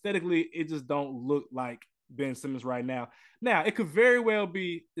 but aesthetically, it just don't look like Ben Simmons right now. Now, it could very well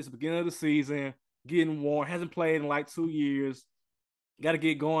be it's the beginning of the season, getting warm, hasn't played in like 2 years. Got to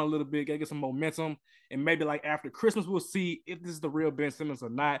get going a little bit, got to get some momentum. And maybe like after Christmas, we'll see if this is the real Ben Simmons or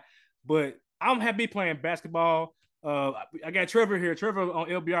not. But I'm happy playing basketball. I got Trevor here. Trevor on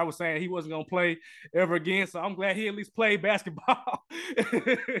LBR was saying he wasn't going to play ever again. So I'm glad he at least played basketball.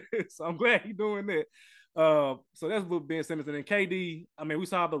 So I'm glad he's doing that. So that's what Ben Simmons. And then KD, I mean, we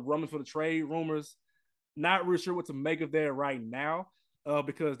saw the rumors for the trade rumors. Not really sure what to make of that right now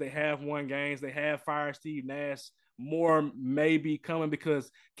because they have won games. They have fired Steve Nash. More may be coming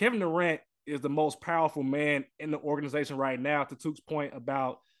because Kevin Durant is the most powerful man in the organization right now, to Tuke's point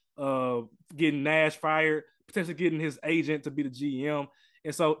about getting Nash fired, potentially getting his agent to be the GM.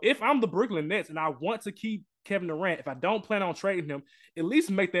 And so if I'm the Brooklyn Nets and I want to keep Kevin Durant, if I don't plan on trading him, at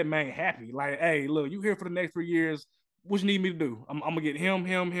least make that man happy. Like, hey, look, you here for the next 3 years. What you need me to do? I'm going to get him.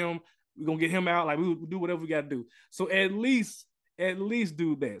 We're going to get him out. Like, we'll do whatever we got to do. So at least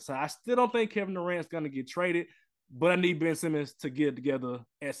do that. So I still don't think Kevin Durant's going to get traded, but I need Ben Simmons to get it together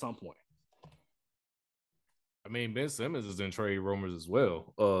at some point. I mean, Ben Simmons is in trade rumors as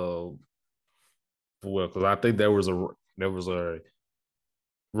well. Because I think there was a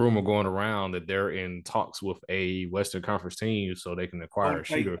rumor going around that they're in talks with a Western Conference team so they can acquire a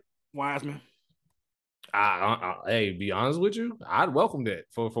shooter. Wiseman. Hey, be honest with you, I'd welcome that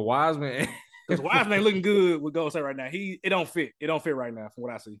for Wiseman. Because Wiseman ain't looking good with Golden State right now. It don't fit. It don't fit right now from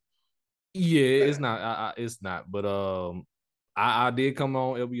what I see. Yeah, it's not. It's not. But I did come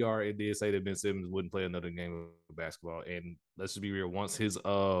on LBR. It did say that Ben Simmons wouldn't play another game of basketball. And let's just be real. Once his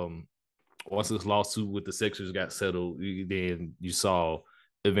lawsuit with the Sixers got settled, then you saw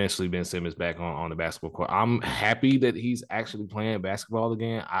eventually Ben Simmons back on the basketball court. I'm happy that he's actually playing basketball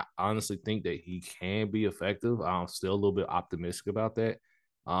again. I honestly think that he can be effective. I'm still a little bit optimistic about that.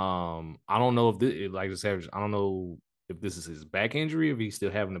 I don't know if I don't know if this is his back injury, if he's still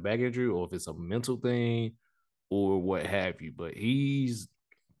having a back injury, or if it's a mental thing or what have you. But he's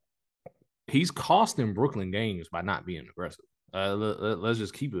costing Brooklyn games by not being aggressive. Let's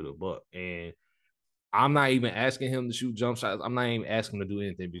just keep it a buck. And I'm not even asking him to shoot jump shots. I'm not even asking him to do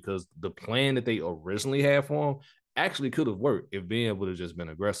anything because the plan that they originally had for him actually could have worked if Ben would have just been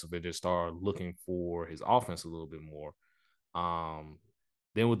aggressive and just started looking for his offense a little bit more.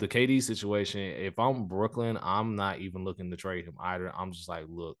 Then with the KD situation, if I'm Brooklyn, I'm not even looking to trade him either. I'm just like,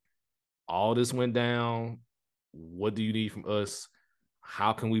 look, all this went down. What do you need from us?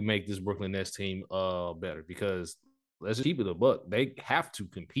 How can we make this Brooklyn Nets team better? Because let's just keep it a buck. They have to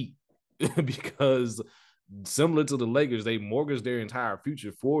compete. Because similar to the Lakers, they mortgaged their entire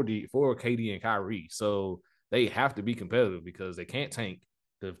future for KD and Kyrie. So they have to be competitive because they can't tank.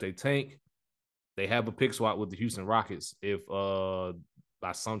 If they tank, they have a pick swap with the Houston Rockets. If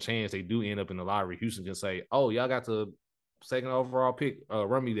by some chance they do end up in the lottery, Houston can say, "Oh, y'all got the second overall pick.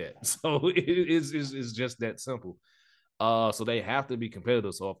 Run me that." So it's just that simple. So they have to be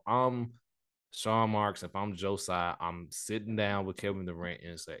competitive. So if I'm Sean Marks, if I'm Joe Tsai, I'm sitting down with Kevin Durant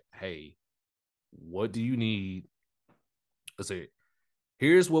and say, hey, what do you need? I say,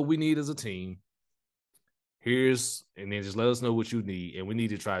 here's what we need as a team. And then just let us know what you need. And we need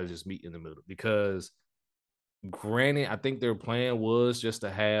to try to just meet in the middle. Because granted, I think their plan was just to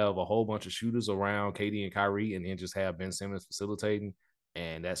have a whole bunch of shooters around KD and Kyrie and then just have Ben Simmons facilitating.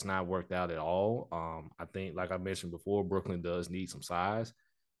 And that's not worked out at all. I think, like I mentioned before, Brooklyn does need some size.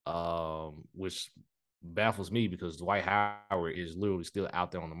 which baffles me because Dwight Howard is literally still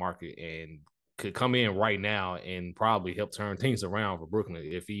out there on the market and could come in right now and probably help turn things around for Brooklyn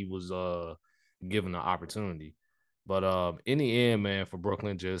if he was given the opportunity. But in the end, man, for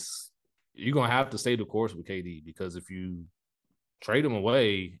Brooklyn, just you're gonna have to stay the course with KD because if you trade him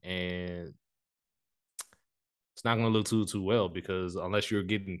away and it's not going to look too well because unless you're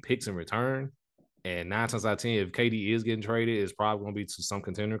getting picks in return, and 9 times out of 10, if KD is getting traded, it's probably going to be to some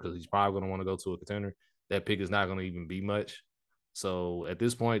contender because he's probably going to want to go to a contender. That pick is not going to even be much. So at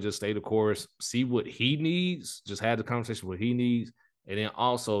this point, just stay the course, see what he needs, just have the conversation what he needs, and then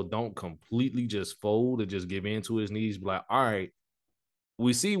also don't completely just fold and just give in to his needs. Be like, all right,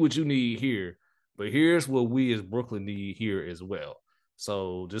 we see what you need here, but here's what we as Brooklyn need here as well.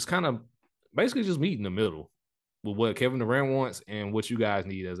 So just kind of basically just meet in the middle with what Kevin Durant wants and what you guys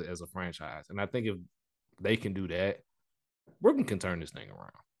need as a franchise. And I think if they can do that, Brooklyn can turn this thing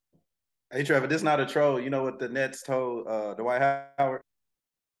around. Hey, Trevor, this is not a troll. You know what the Nets told Dwight Howard?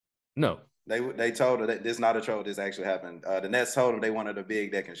 No. They told her that this is not a troll. This actually happened. The Nets told him they wanted a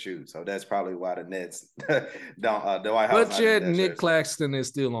big that can shoot. So that's probably why the Nets don't. Dwight Howard. But yet Nick Claxton is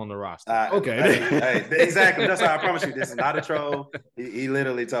still on the roster. Okay. Hey, exactly. That's why I promise you, this is not a troll. He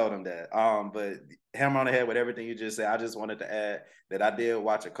literally told him that. But hammer on the head with everything you just said. I just wanted to add that I did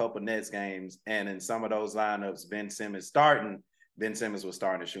watch a couple Nets games, and in some of those lineups, Ben Simmons was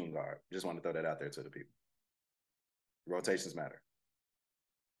starting as shooting guard. Just want to throw that out there to the people. Rotations matter.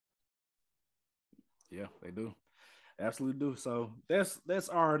 Yeah, they do. Absolutely do. So that's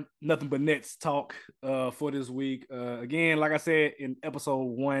our nothing but Nets talk for this week. Again, like I said in episode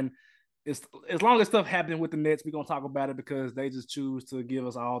 1, it's as long as stuff happening with the Nets, we're gonna talk about it because they just choose to give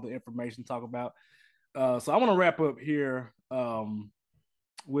us all the information to talk about. So I want to wrap up here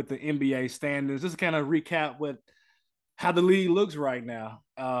with the NBA standings, just to kind of recap how the league looks right now.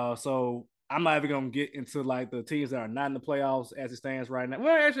 So I'm not even gonna get into like the teams that are not in the playoffs as it stands right now.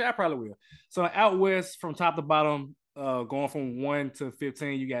 Well, actually, I probably will. So out west, from top to bottom, going from 1 to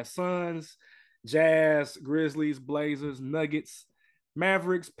 15, you got Suns, Jazz, Grizzlies, Blazers, Nuggets,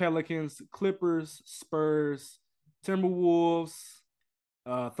 Mavericks, Pelicans, Clippers, Spurs, Timberwolves,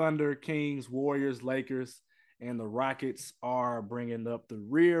 Thunder, Kings, Warriors, Lakers, and the Rockets are bringing up the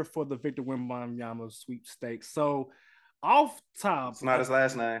rear for the Victor Wembanyama sweepstakes. So off top, it's not his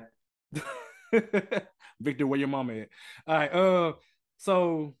last name. Victor, where your mama at? All right.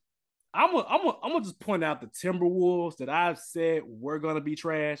 So I'm gonna just point out the Timberwolves that I've said were gonna be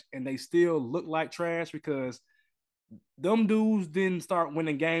trash, and they still look like trash because them dudes didn't start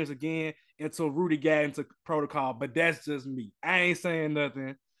winning games again until Rudy got into protocol. But that's just me. I ain't saying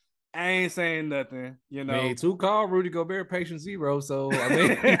nothing. You know. I mean, 2 call Rudy Gobert patient 0. So I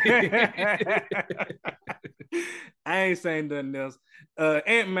mean, I ain't saying nothing else.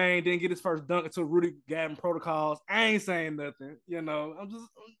 Ant-Man didn't get his first dunk until Rudy got in protocols. I ain't saying nothing. You know, I'm just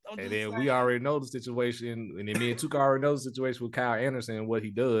and then saying. we already know the situation, and then me and Tuka already know the situation with Kyle Anderson and what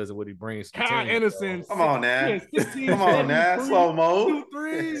he does and what he brings to the Kyle team. Anderson, come on now, slow mo,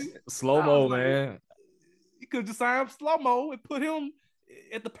 slow mo, man. You could just sign up slow mo and put him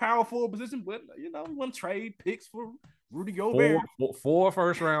at the power forward position, but you know, we want to trade picks for Rudy Gobert. 4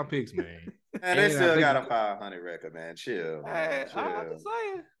 first round picks, man. And they still got a 500 record, man. Chill, man. Chill. I'm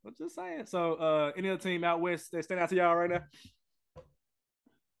just saying. So, any other team out west that stand out to y'all right now?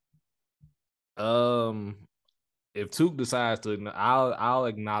 If Took decides to, I'll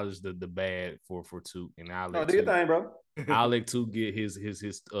acknowledge the bad for Took, and I'll let do your thing, bro. I'll let Took get his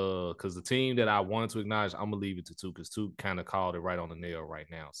because the team that I wanted to acknowledge, I'm gonna leave it to Took because Took kind of called it right on the nail right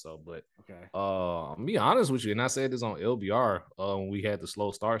now. So, but okay, I'm be honest with you, and I said this on LBR when we had the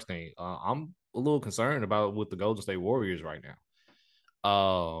slow starts thing. I'm a little concerned about with the Golden State Warriors right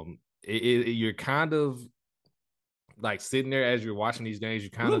now. You're kind of like sitting there as you're watching these games, you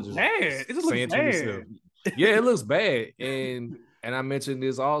kind of just saying to yourself, yeah, it looks bad. And I mentioned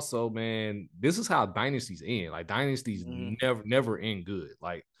this also, man. This is how dynasties end. Like dynasties never end good.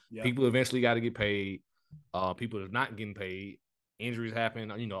 Like people eventually got to get paid. People are not getting paid. Injuries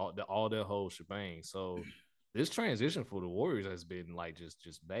happen. You know, all that whole shebang. So this transition for the Warriors has been like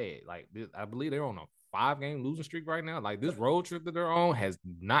just bad. Like I believe they're on a 5-game losing streak right now. Like this road trip that they're on has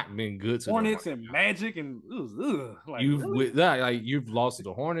not been good to Hornets and Magic and like you've lost to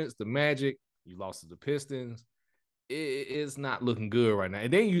the Hornets, the Magic. You lost to the Pistons. It's not looking good right now.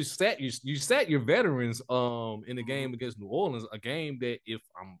 And then you sat your veterans in the game against New Orleans, a game that if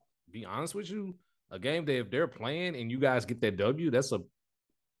I'm be honest with you, a game that if they're playing and you guys get that W, that's a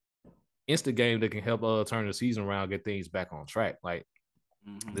instant game that can help turn the season around, get things back on track. Like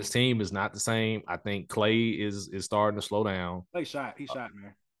this team is not the same. I think Clay is starting to slow down. He shot,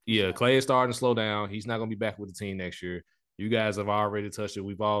 man. Yeah, Clay is starting to slow down. He's not going to be back with the team next year. You guys have already touched it.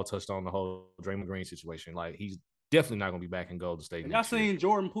 We've all touched on the whole Draymond Green situation. Like, he's definitely not going to be back in Golden State And next y'all year. seen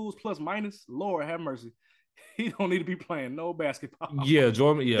Jordan Poole's plus minus? Lord have mercy. He don't need to be playing no basketball. Yeah,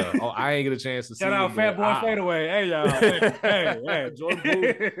 Jordan. Yeah. Oh, I ain't get a chance to see Shout out Fat Boy Fadeaway. Hey, y'all. Hey. Jordan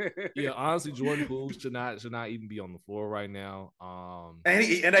Poole. Yeah, honestly, Jordan Poole should not even be on the floor right now. And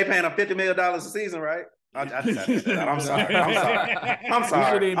they paying him $50 million a season, right? I'm sorry. I'm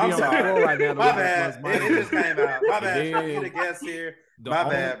sorry. Right now. My bad. It just came out. My bad. You the guest here. My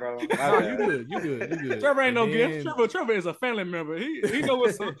bad, bro. My bad. You good. Trevor ain't no gift. Trevor is a family member. He know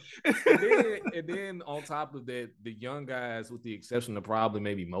what's up. and then on top of that, the young guys, with the exception of probably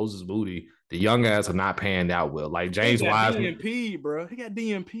maybe Moses Moody, the young guys are not panned out well. Like James Wiseman, DNP, bro. He got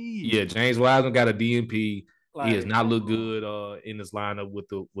DNP. Yeah, James Wiseman got a DNP. Like, he has not looked good in this lineup with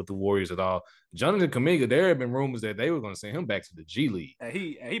the Warriors at all. Jonathan Kuminga, there have been rumors that they were going to send him back to the G League.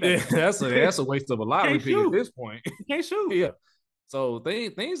 He that's a waste of a lottery pick at this point. He can't shoot. Yeah. So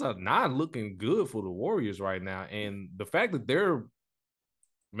things are not looking good for the Warriors right now. And the fact that they're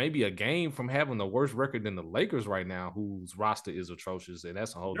maybe a game from having the worst record than the Lakers right now, whose roster is atrocious, and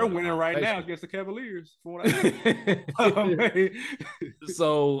that's a whole. They're winning right now against the Cavaliers. From what I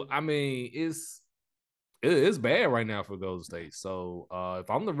So I mean, it's bad right now for Golden State. So if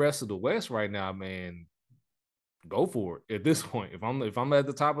I'm the rest of the West right now, man, go for it. At this point, if I'm at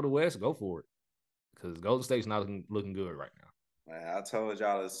the top of the West, go for it, because Golden State's not looking good right now. Man, I told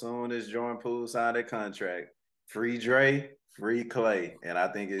y'all, as soon as Jordan Poole signed a contract, free Dre, free Clay, and I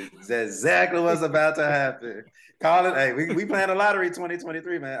think it's exactly what's about to happen. Call it. Hey, we playing the lottery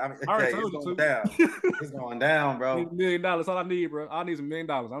 2023, man. I mean, it's going down. It's going down, bro. $1 million. All I need, bro. I need $1 million.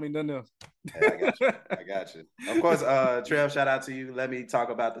 I don't need nothing else. Hey, I got you. Of course, Trev, shout out to you. Let me talk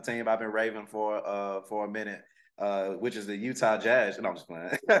about the team I've been raving for a minute. Which is the Utah Jazz. No, I'm just playing.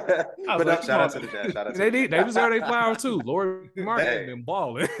 But shout out to the Jazz. They deserve their flowers too. Lauri Markkanen been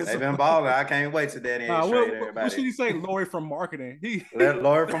balling. They've been balling. I can't wait to Danny ain't straight everybody. What should he say? Lauri from marketing.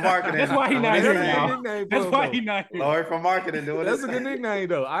 Lauri from marketing. That's why he not here now. That's why he not here. Lauri from marketing doing That's a good nickname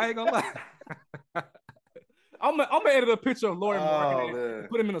though. I ain't gonna lie. I'm gonna edit a picture of Lauri marketing and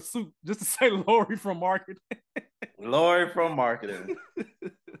put him in a suit just to say Lauri from marketing. Lauri from marketing.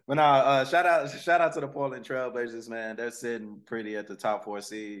 But now, shout out to the Portland Trailblazers, man. They're sitting pretty at the top 4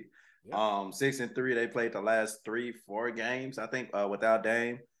 seed. Yep. 6-3. They played the last 3-4 games, I think, without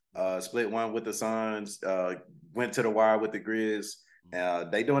Dame. Split one with the Suns. Went to the wire with the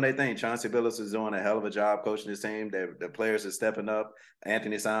Grizz. They doing their thing. Chauncey Billups is doing a hell of a job coaching his team. The players are stepping up.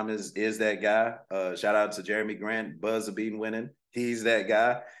 Anthony Simons is that guy. Shout out to Jeremy Grant, buzzer beating winning. He's that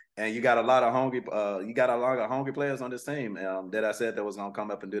guy. And you got a lot of hungry players on this team that I said that was gonna come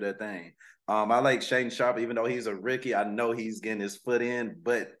up and do their thing. I like Shaedon Sharpe, even though he's a rookie. I know he's getting his foot in,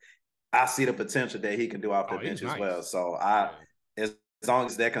 but I see the potential that he can do off the bench as well. So as long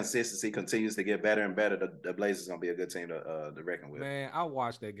as that consistency continues to get better and better, the Blazers gonna be a good team to reckon with. Man, I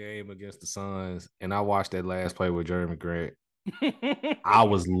watched that game against the Suns, and I watched that last play with Jeremy Grant. I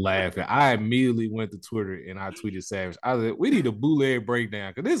was laughing. I immediately went to Twitter and I tweeted Savage. I said, we need a bootleg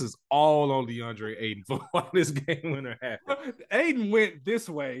breakdown because this is all on DeAndre Ayton for why this game winner happened. Ayton went this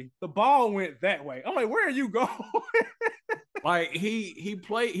way. The ball went that way. I'm like, where are you going? Like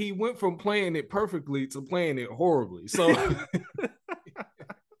he went from playing it perfectly to playing it horribly. So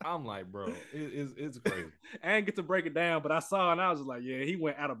I'm like, bro, it's crazy. I didn't get to break it down, but I saw and I was just like, yeah, he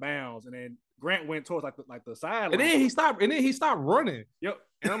went out of bounds, and then Grant went towards like the sideline. And then he stopped running. Yep.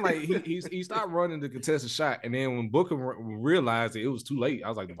 And I'm like, he stopped running the contested shot. And then when Booker realized it was too late, I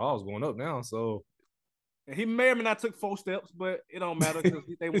was like, the ball's going up now. So and he may or may not took 4 steps, but it don't matter because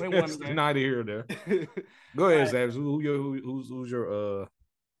they won the game. Neither here or there. Go ahead, Savage. Who's your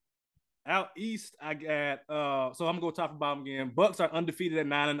out east? I got so I'm gonna go top about them again. Bucks are undefeated at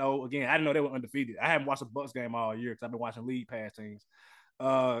 9-0. Again, I didn't know they were undefeated. I haven't watched a Bucks game all year because I've been watching league pass teams.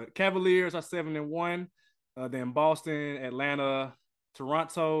 Cavaliers are 7-1. Then Boston, Atlanta,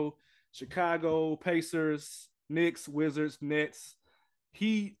 Toronto, Chicago, Pacers, Knicks, Wizards, Nets,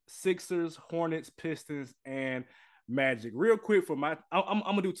 Heat, Sixers, Hornets, Pistons, and Magic. Real quick for I'm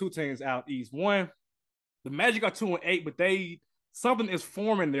gonna do 2 teams out east. One, the Magic are 2-8, but something is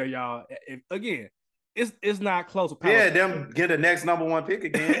forming there, y'all. Again, it's not close. Yeah, them get the next number 1 pick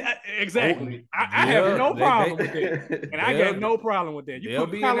again. Exactly. I have no problem with that. And I got no problem with that. You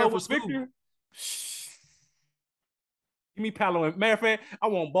put Paolo with Victor. Give me Paolo. Matter of fact, I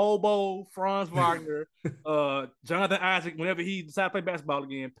want Bobo, Franz Wagner, Jonathan Isaac, whenever he decides to play basketball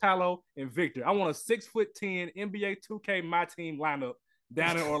again, Paolo and Victor. I want a 6'10" NBA 2K my team lineup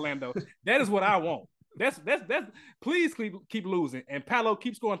down in Orlando. That is what I want. That's please keep losing, and Paolo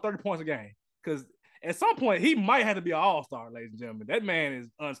keeps scoring 30 points a game because at some point he might have to be an all-star, ladies and gentlemen. That man is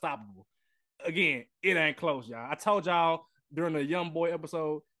unstoppable. Again, it ain't close, y'all. I told y'all during the Young Boy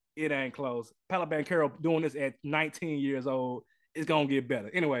episode, it ain't close. Paolo Banchero doing this at 19 years old, it's gonna get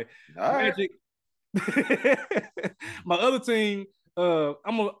better. Anyway, Magic. My other team,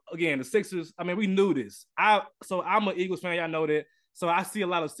 again the Sixers. I mean, we knew this. I'm an Eagles fan. Y'all know that. So I see a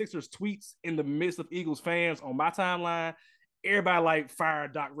lot of Sixers tweets in the midst of Eagles fans on my timeline. Everybody like fire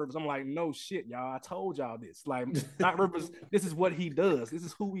Doc Rivers. I'm like, no shit, y'all. I told y'all this. Like Doc Rivers, this is what he does. This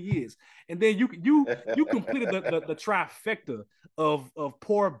is who he is. And then you completed the trifecta of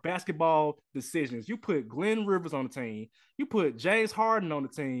poor basketball decisions. You put Glenn Rivers on the team. You put James Harden on the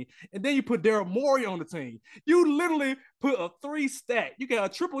team, and then you put Daryl Morey on the team. You literally put a 3-stack. You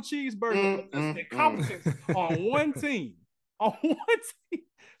got a triple cheeseburger of incompetence on one team. On one team.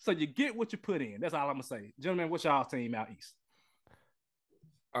 So you get what you put in. That's all I'm gonna say. Gentlemen, what's y'all's team out east?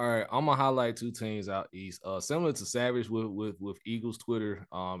 All right, I'm gonna highlight two teams out east. Similar to Savage with Eagles Twitter.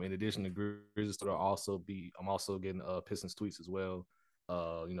 In addition to Grizzlies Twitter, I'm also getting Pistons tweets as well.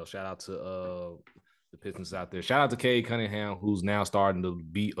 Shout out to the Pistons out there. Shout out to Cade Cunningham, who's now starting to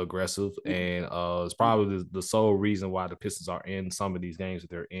be aggressive, and it's probably the sole reason why the Pistons are in some of these games that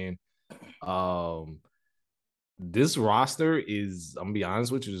they're in. This roster is, I'm gonna be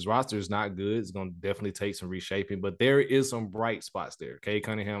honest with you, this roster is not good. It's gonna definitely take some reshaping, but there is some bright spots there. Cade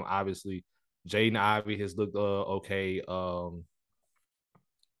Cunningham, obviously, Jaden Ivey has looked okay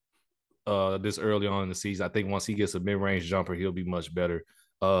this early on in the season. I think once he gets a mid-range jumper, he'll be much better.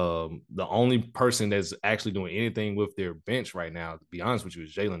 The only person that's actually doing anything with their bench right now, to be honest with you,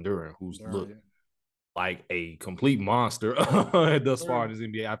 is Jalen Duren, who's looked like a complete monster thus far in this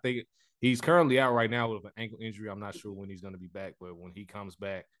NBA. I think he's currently out right now with an ankle injury. I'm not sure when he's going to be back, but when he comes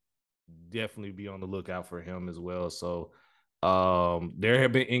back, definitely be on the lookout for him as well. So there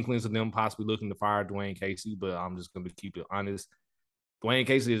have been inklings of them possibly looking to fire Dwayne Casey, but I'm just going to keep it honest. Dwayne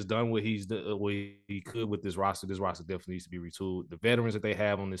Casey has done what he could with this roster. This roster definitely needs to be retooled. The veterans that they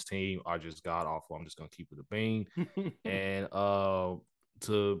have on this team are just god awful. I'm just going to keep it a bean. And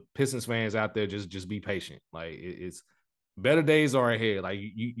to Pistons fans out there, just be patient. Like it's better days are ahead. Like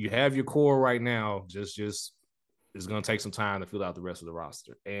you have your core right now. Just it's gonna take some time to fill out the rest of the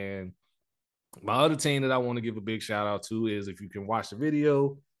roster. And my other team that I want to give a big shout out to is, if you can watch the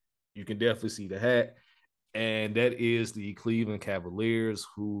video, you can definitely see the hat. And that is the Cleveland Cavaliers,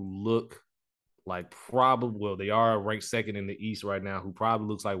 who look like they are ranked second in the East right now, who probably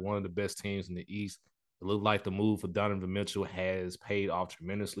looks like one of the best teams in the East. It looked like the move for Donovan Mitchell has paid off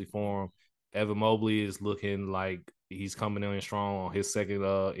tremendously for him. Evan Mobley is looking like he's coming in strong on his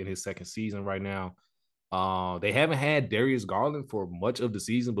second season right now. They haven't had Darius Garland for much of the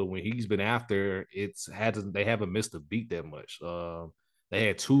season, but when he's been after, they haven't missed a beat that much. They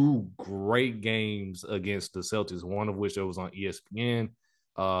had two great games against the Celtics, one of which was on ESPN,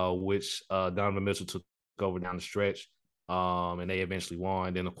 which Donovan Mitchell took over down the stretch, and they eventually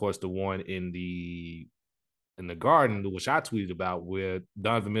won. Then, of course, the one in the Garden, which I tweeted about, where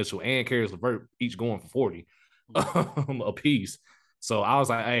Donovan Mitchell and Caris LeVert each going for 40 a piece. So I was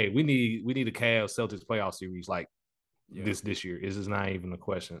like, hey, we need a Cavs Celtics playoff series this year. This is not even a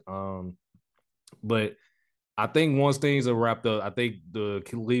question. But I think once things are wrapped up, I think the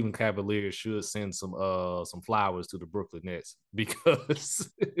Cleveland Cavaliers should send some flowers to the Brooklyn Nets,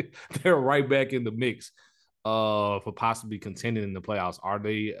 because they're right back in the mix for possibly contending in the playoffs. Are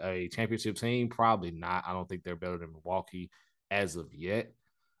they a championship team? Probably not. I don't think they're better than Milwaukee as of yet.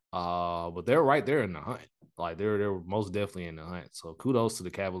 But they're right there in the hunt. Like they're most definitely in the hunt. So kudos to the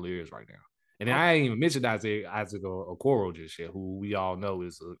Cavaliers right now. And then I ain't even mentioned Isaac Okoro just yet, who we all know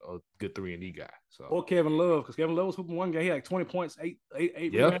is a good 3-and-D guy. So, or Kevin Love, because Kevin Love was hooping one game. He had like 20 points, eight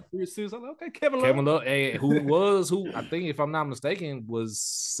rebounds, 3 assists. I'm like, okay, Kevin Love, who I think, if I'm not mistaken, was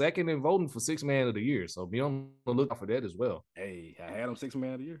second in voting for 6th man of the year. So be on the lookout for that as well. Hey, I had him 6th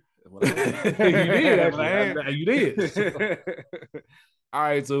man of the year. You did, actually. You did. So. All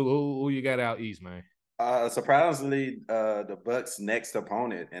right, so who you got out east, man? Surprisingly, the Bucks' next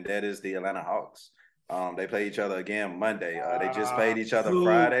opponent, and that is the Atlanta Hawks. They play each other again Monday. They just played each other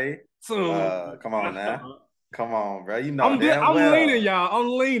Friday. Come on now. Come on, bro. You know I'm leaning, y'all.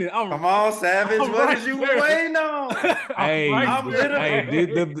 I'm leaning. Come on, Savage. What is you waiting on? The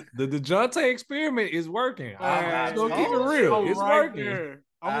DeJounte experiment is working. I'm just gonna keep it real. It's working. There.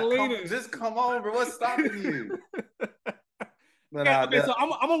 I'm leaning. Just come on, bro. What's stopping you? So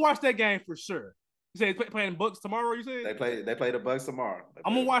I'm gonna watch that game for sure. You say playing Bucks tomorrow? You said they play the Bucks tomorrow.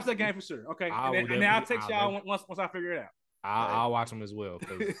 I'm gonna watch that game for sure. Okay, and then I'll text y'all once I figure it out. I'll watch them as well,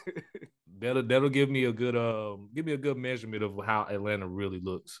 because That'll give me a good measurement of how Atlanta really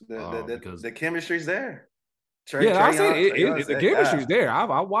looks. Because the chemistry's there. I said the chemistry's there.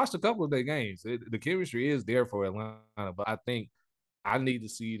 I watched a couple of their games. The chemistry is there for Atlanta, but I think I need to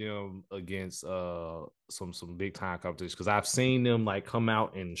see them against some big time competition because I've seen them like come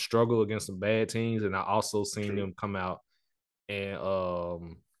out and struggle against some bad teams, and I also seen them come out and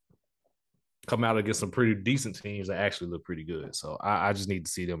come out against some pretty decent teams that actually look pretty good. So I just need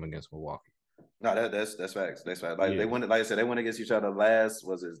to see them against Milwaukee. No, that's facts. That's facts. Like they went, like I said, they went against each other last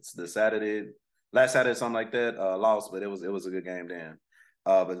Saturday, something like that. Lost, but it was a good game then.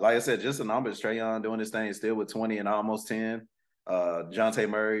 But like I said, just the numbers. Trae Young doing his thing, still with 20 and almost 10. Dejounte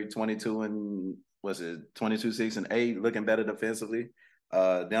Murray 22, 6, and 8, looking better defensively.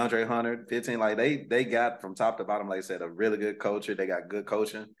 DeAndre Hunter 15. Like they got from top to bottom, like I said, a really good culture. They got good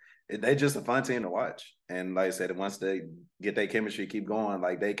coaching. They just a fun team to watch. And like I said, once they get their chemistry, keep going,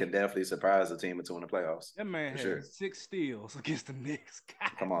 like they can definitely surprise a team or two in the playoffs. That man had 6 steals against the Knicks.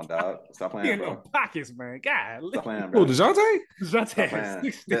 God, come on, dog. Stop playing, bro. In the pockets, man. God. Stop playing, bro. DeJounte?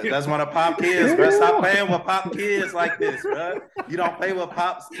 That's one of Pop kids, bro. Stop playing with Pop kids like this, bro. You don't play with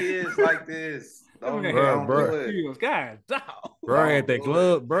Pop's kids like this. Don't bro. God, dog. Bro had that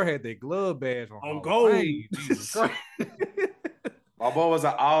glove. Bro had that glove badge on gold. Jesus Christ. My boy was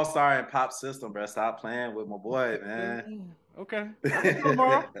an all-star in Pop's system, bro. Stop playing with my boy, man. Okay.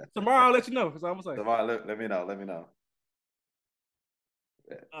 Tomorrow I'll let you know. That's all I'm saying. Tomorrow, let me know.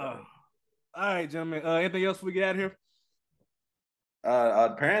 All right, gentlemen. Anything else before we get out of here?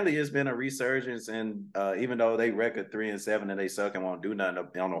 Apparently it's been a resurgence, and even though they record 3-7 and they suck and won't do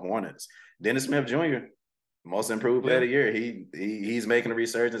nothing on the Hornets, Dennis Smith Jr., most improved player of the year. He's making a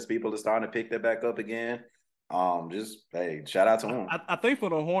resurgence. People are starting to pick that back up again. Just hey, shout out to him. I think for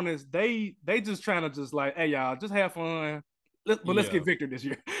the Hornets, they just trying to just like, hey y'all, just have fun. Let's get Victor this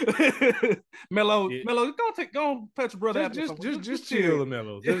year. Melo, go touch your brother. Just chill,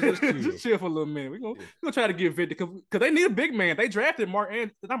 Melo. Just chill for a little minute. We're gonna try to get Victor because they need a big man. They drafted not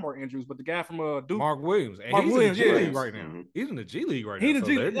Mark Andrews, but the guy from Duke, Mark Williams. And he's in the G League right now. Mm-hmm. He's in the G League right now. He's in the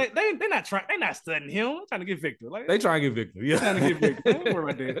G League. They're not studying him. They're trying to get Victor. They trying to get Victor. Yeah, trying to get Victor. Don't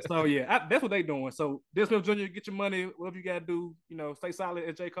worry about that. So yeah, that's what they doing. So Dennis Smith Jr., get your money. Whatever you gotta do, stay solid.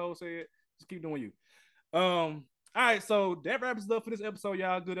 As J. Cole said, just keep doing you. All right, so that wraps it up for this episode,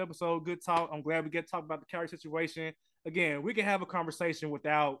 y'all. Good episode, good talk. I'm glad we get to talk about the Kyrie situation. Again, we can have a conversation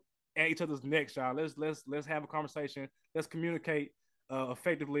without at each other's necks, y'all. Let's have a conversation. Let's communicate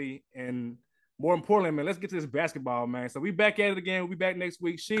effectively, and more importantly, man, let's get to this basketball, man. So we back at it again. We'll be back next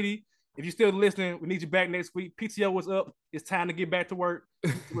week. Sheedy, if you're still listening, we need you back next week. PTO was up. It's time to get back to work.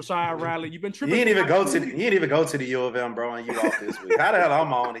 Rashad Riley, you've been tripping. You didn't even go to the U of M, bro, and you off this week. How the hell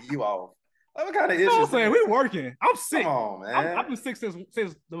I'm on and you off? What kind of issues? I'm saying we working. I'm sick. Come on, man. I've been sick since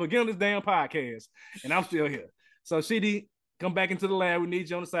the beginning of this damn podcast, and I'm still here. So, Sheedy, come back into the lab. We need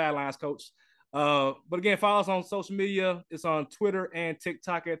you on the sidelines, coach. But again, follow us on social media. It's on Twitter and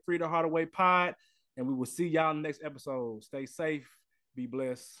TikTok at 3 The Hardaway Pod, and we will see y'all in the next episode. Stay safe. Be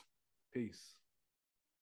blessed. Peace.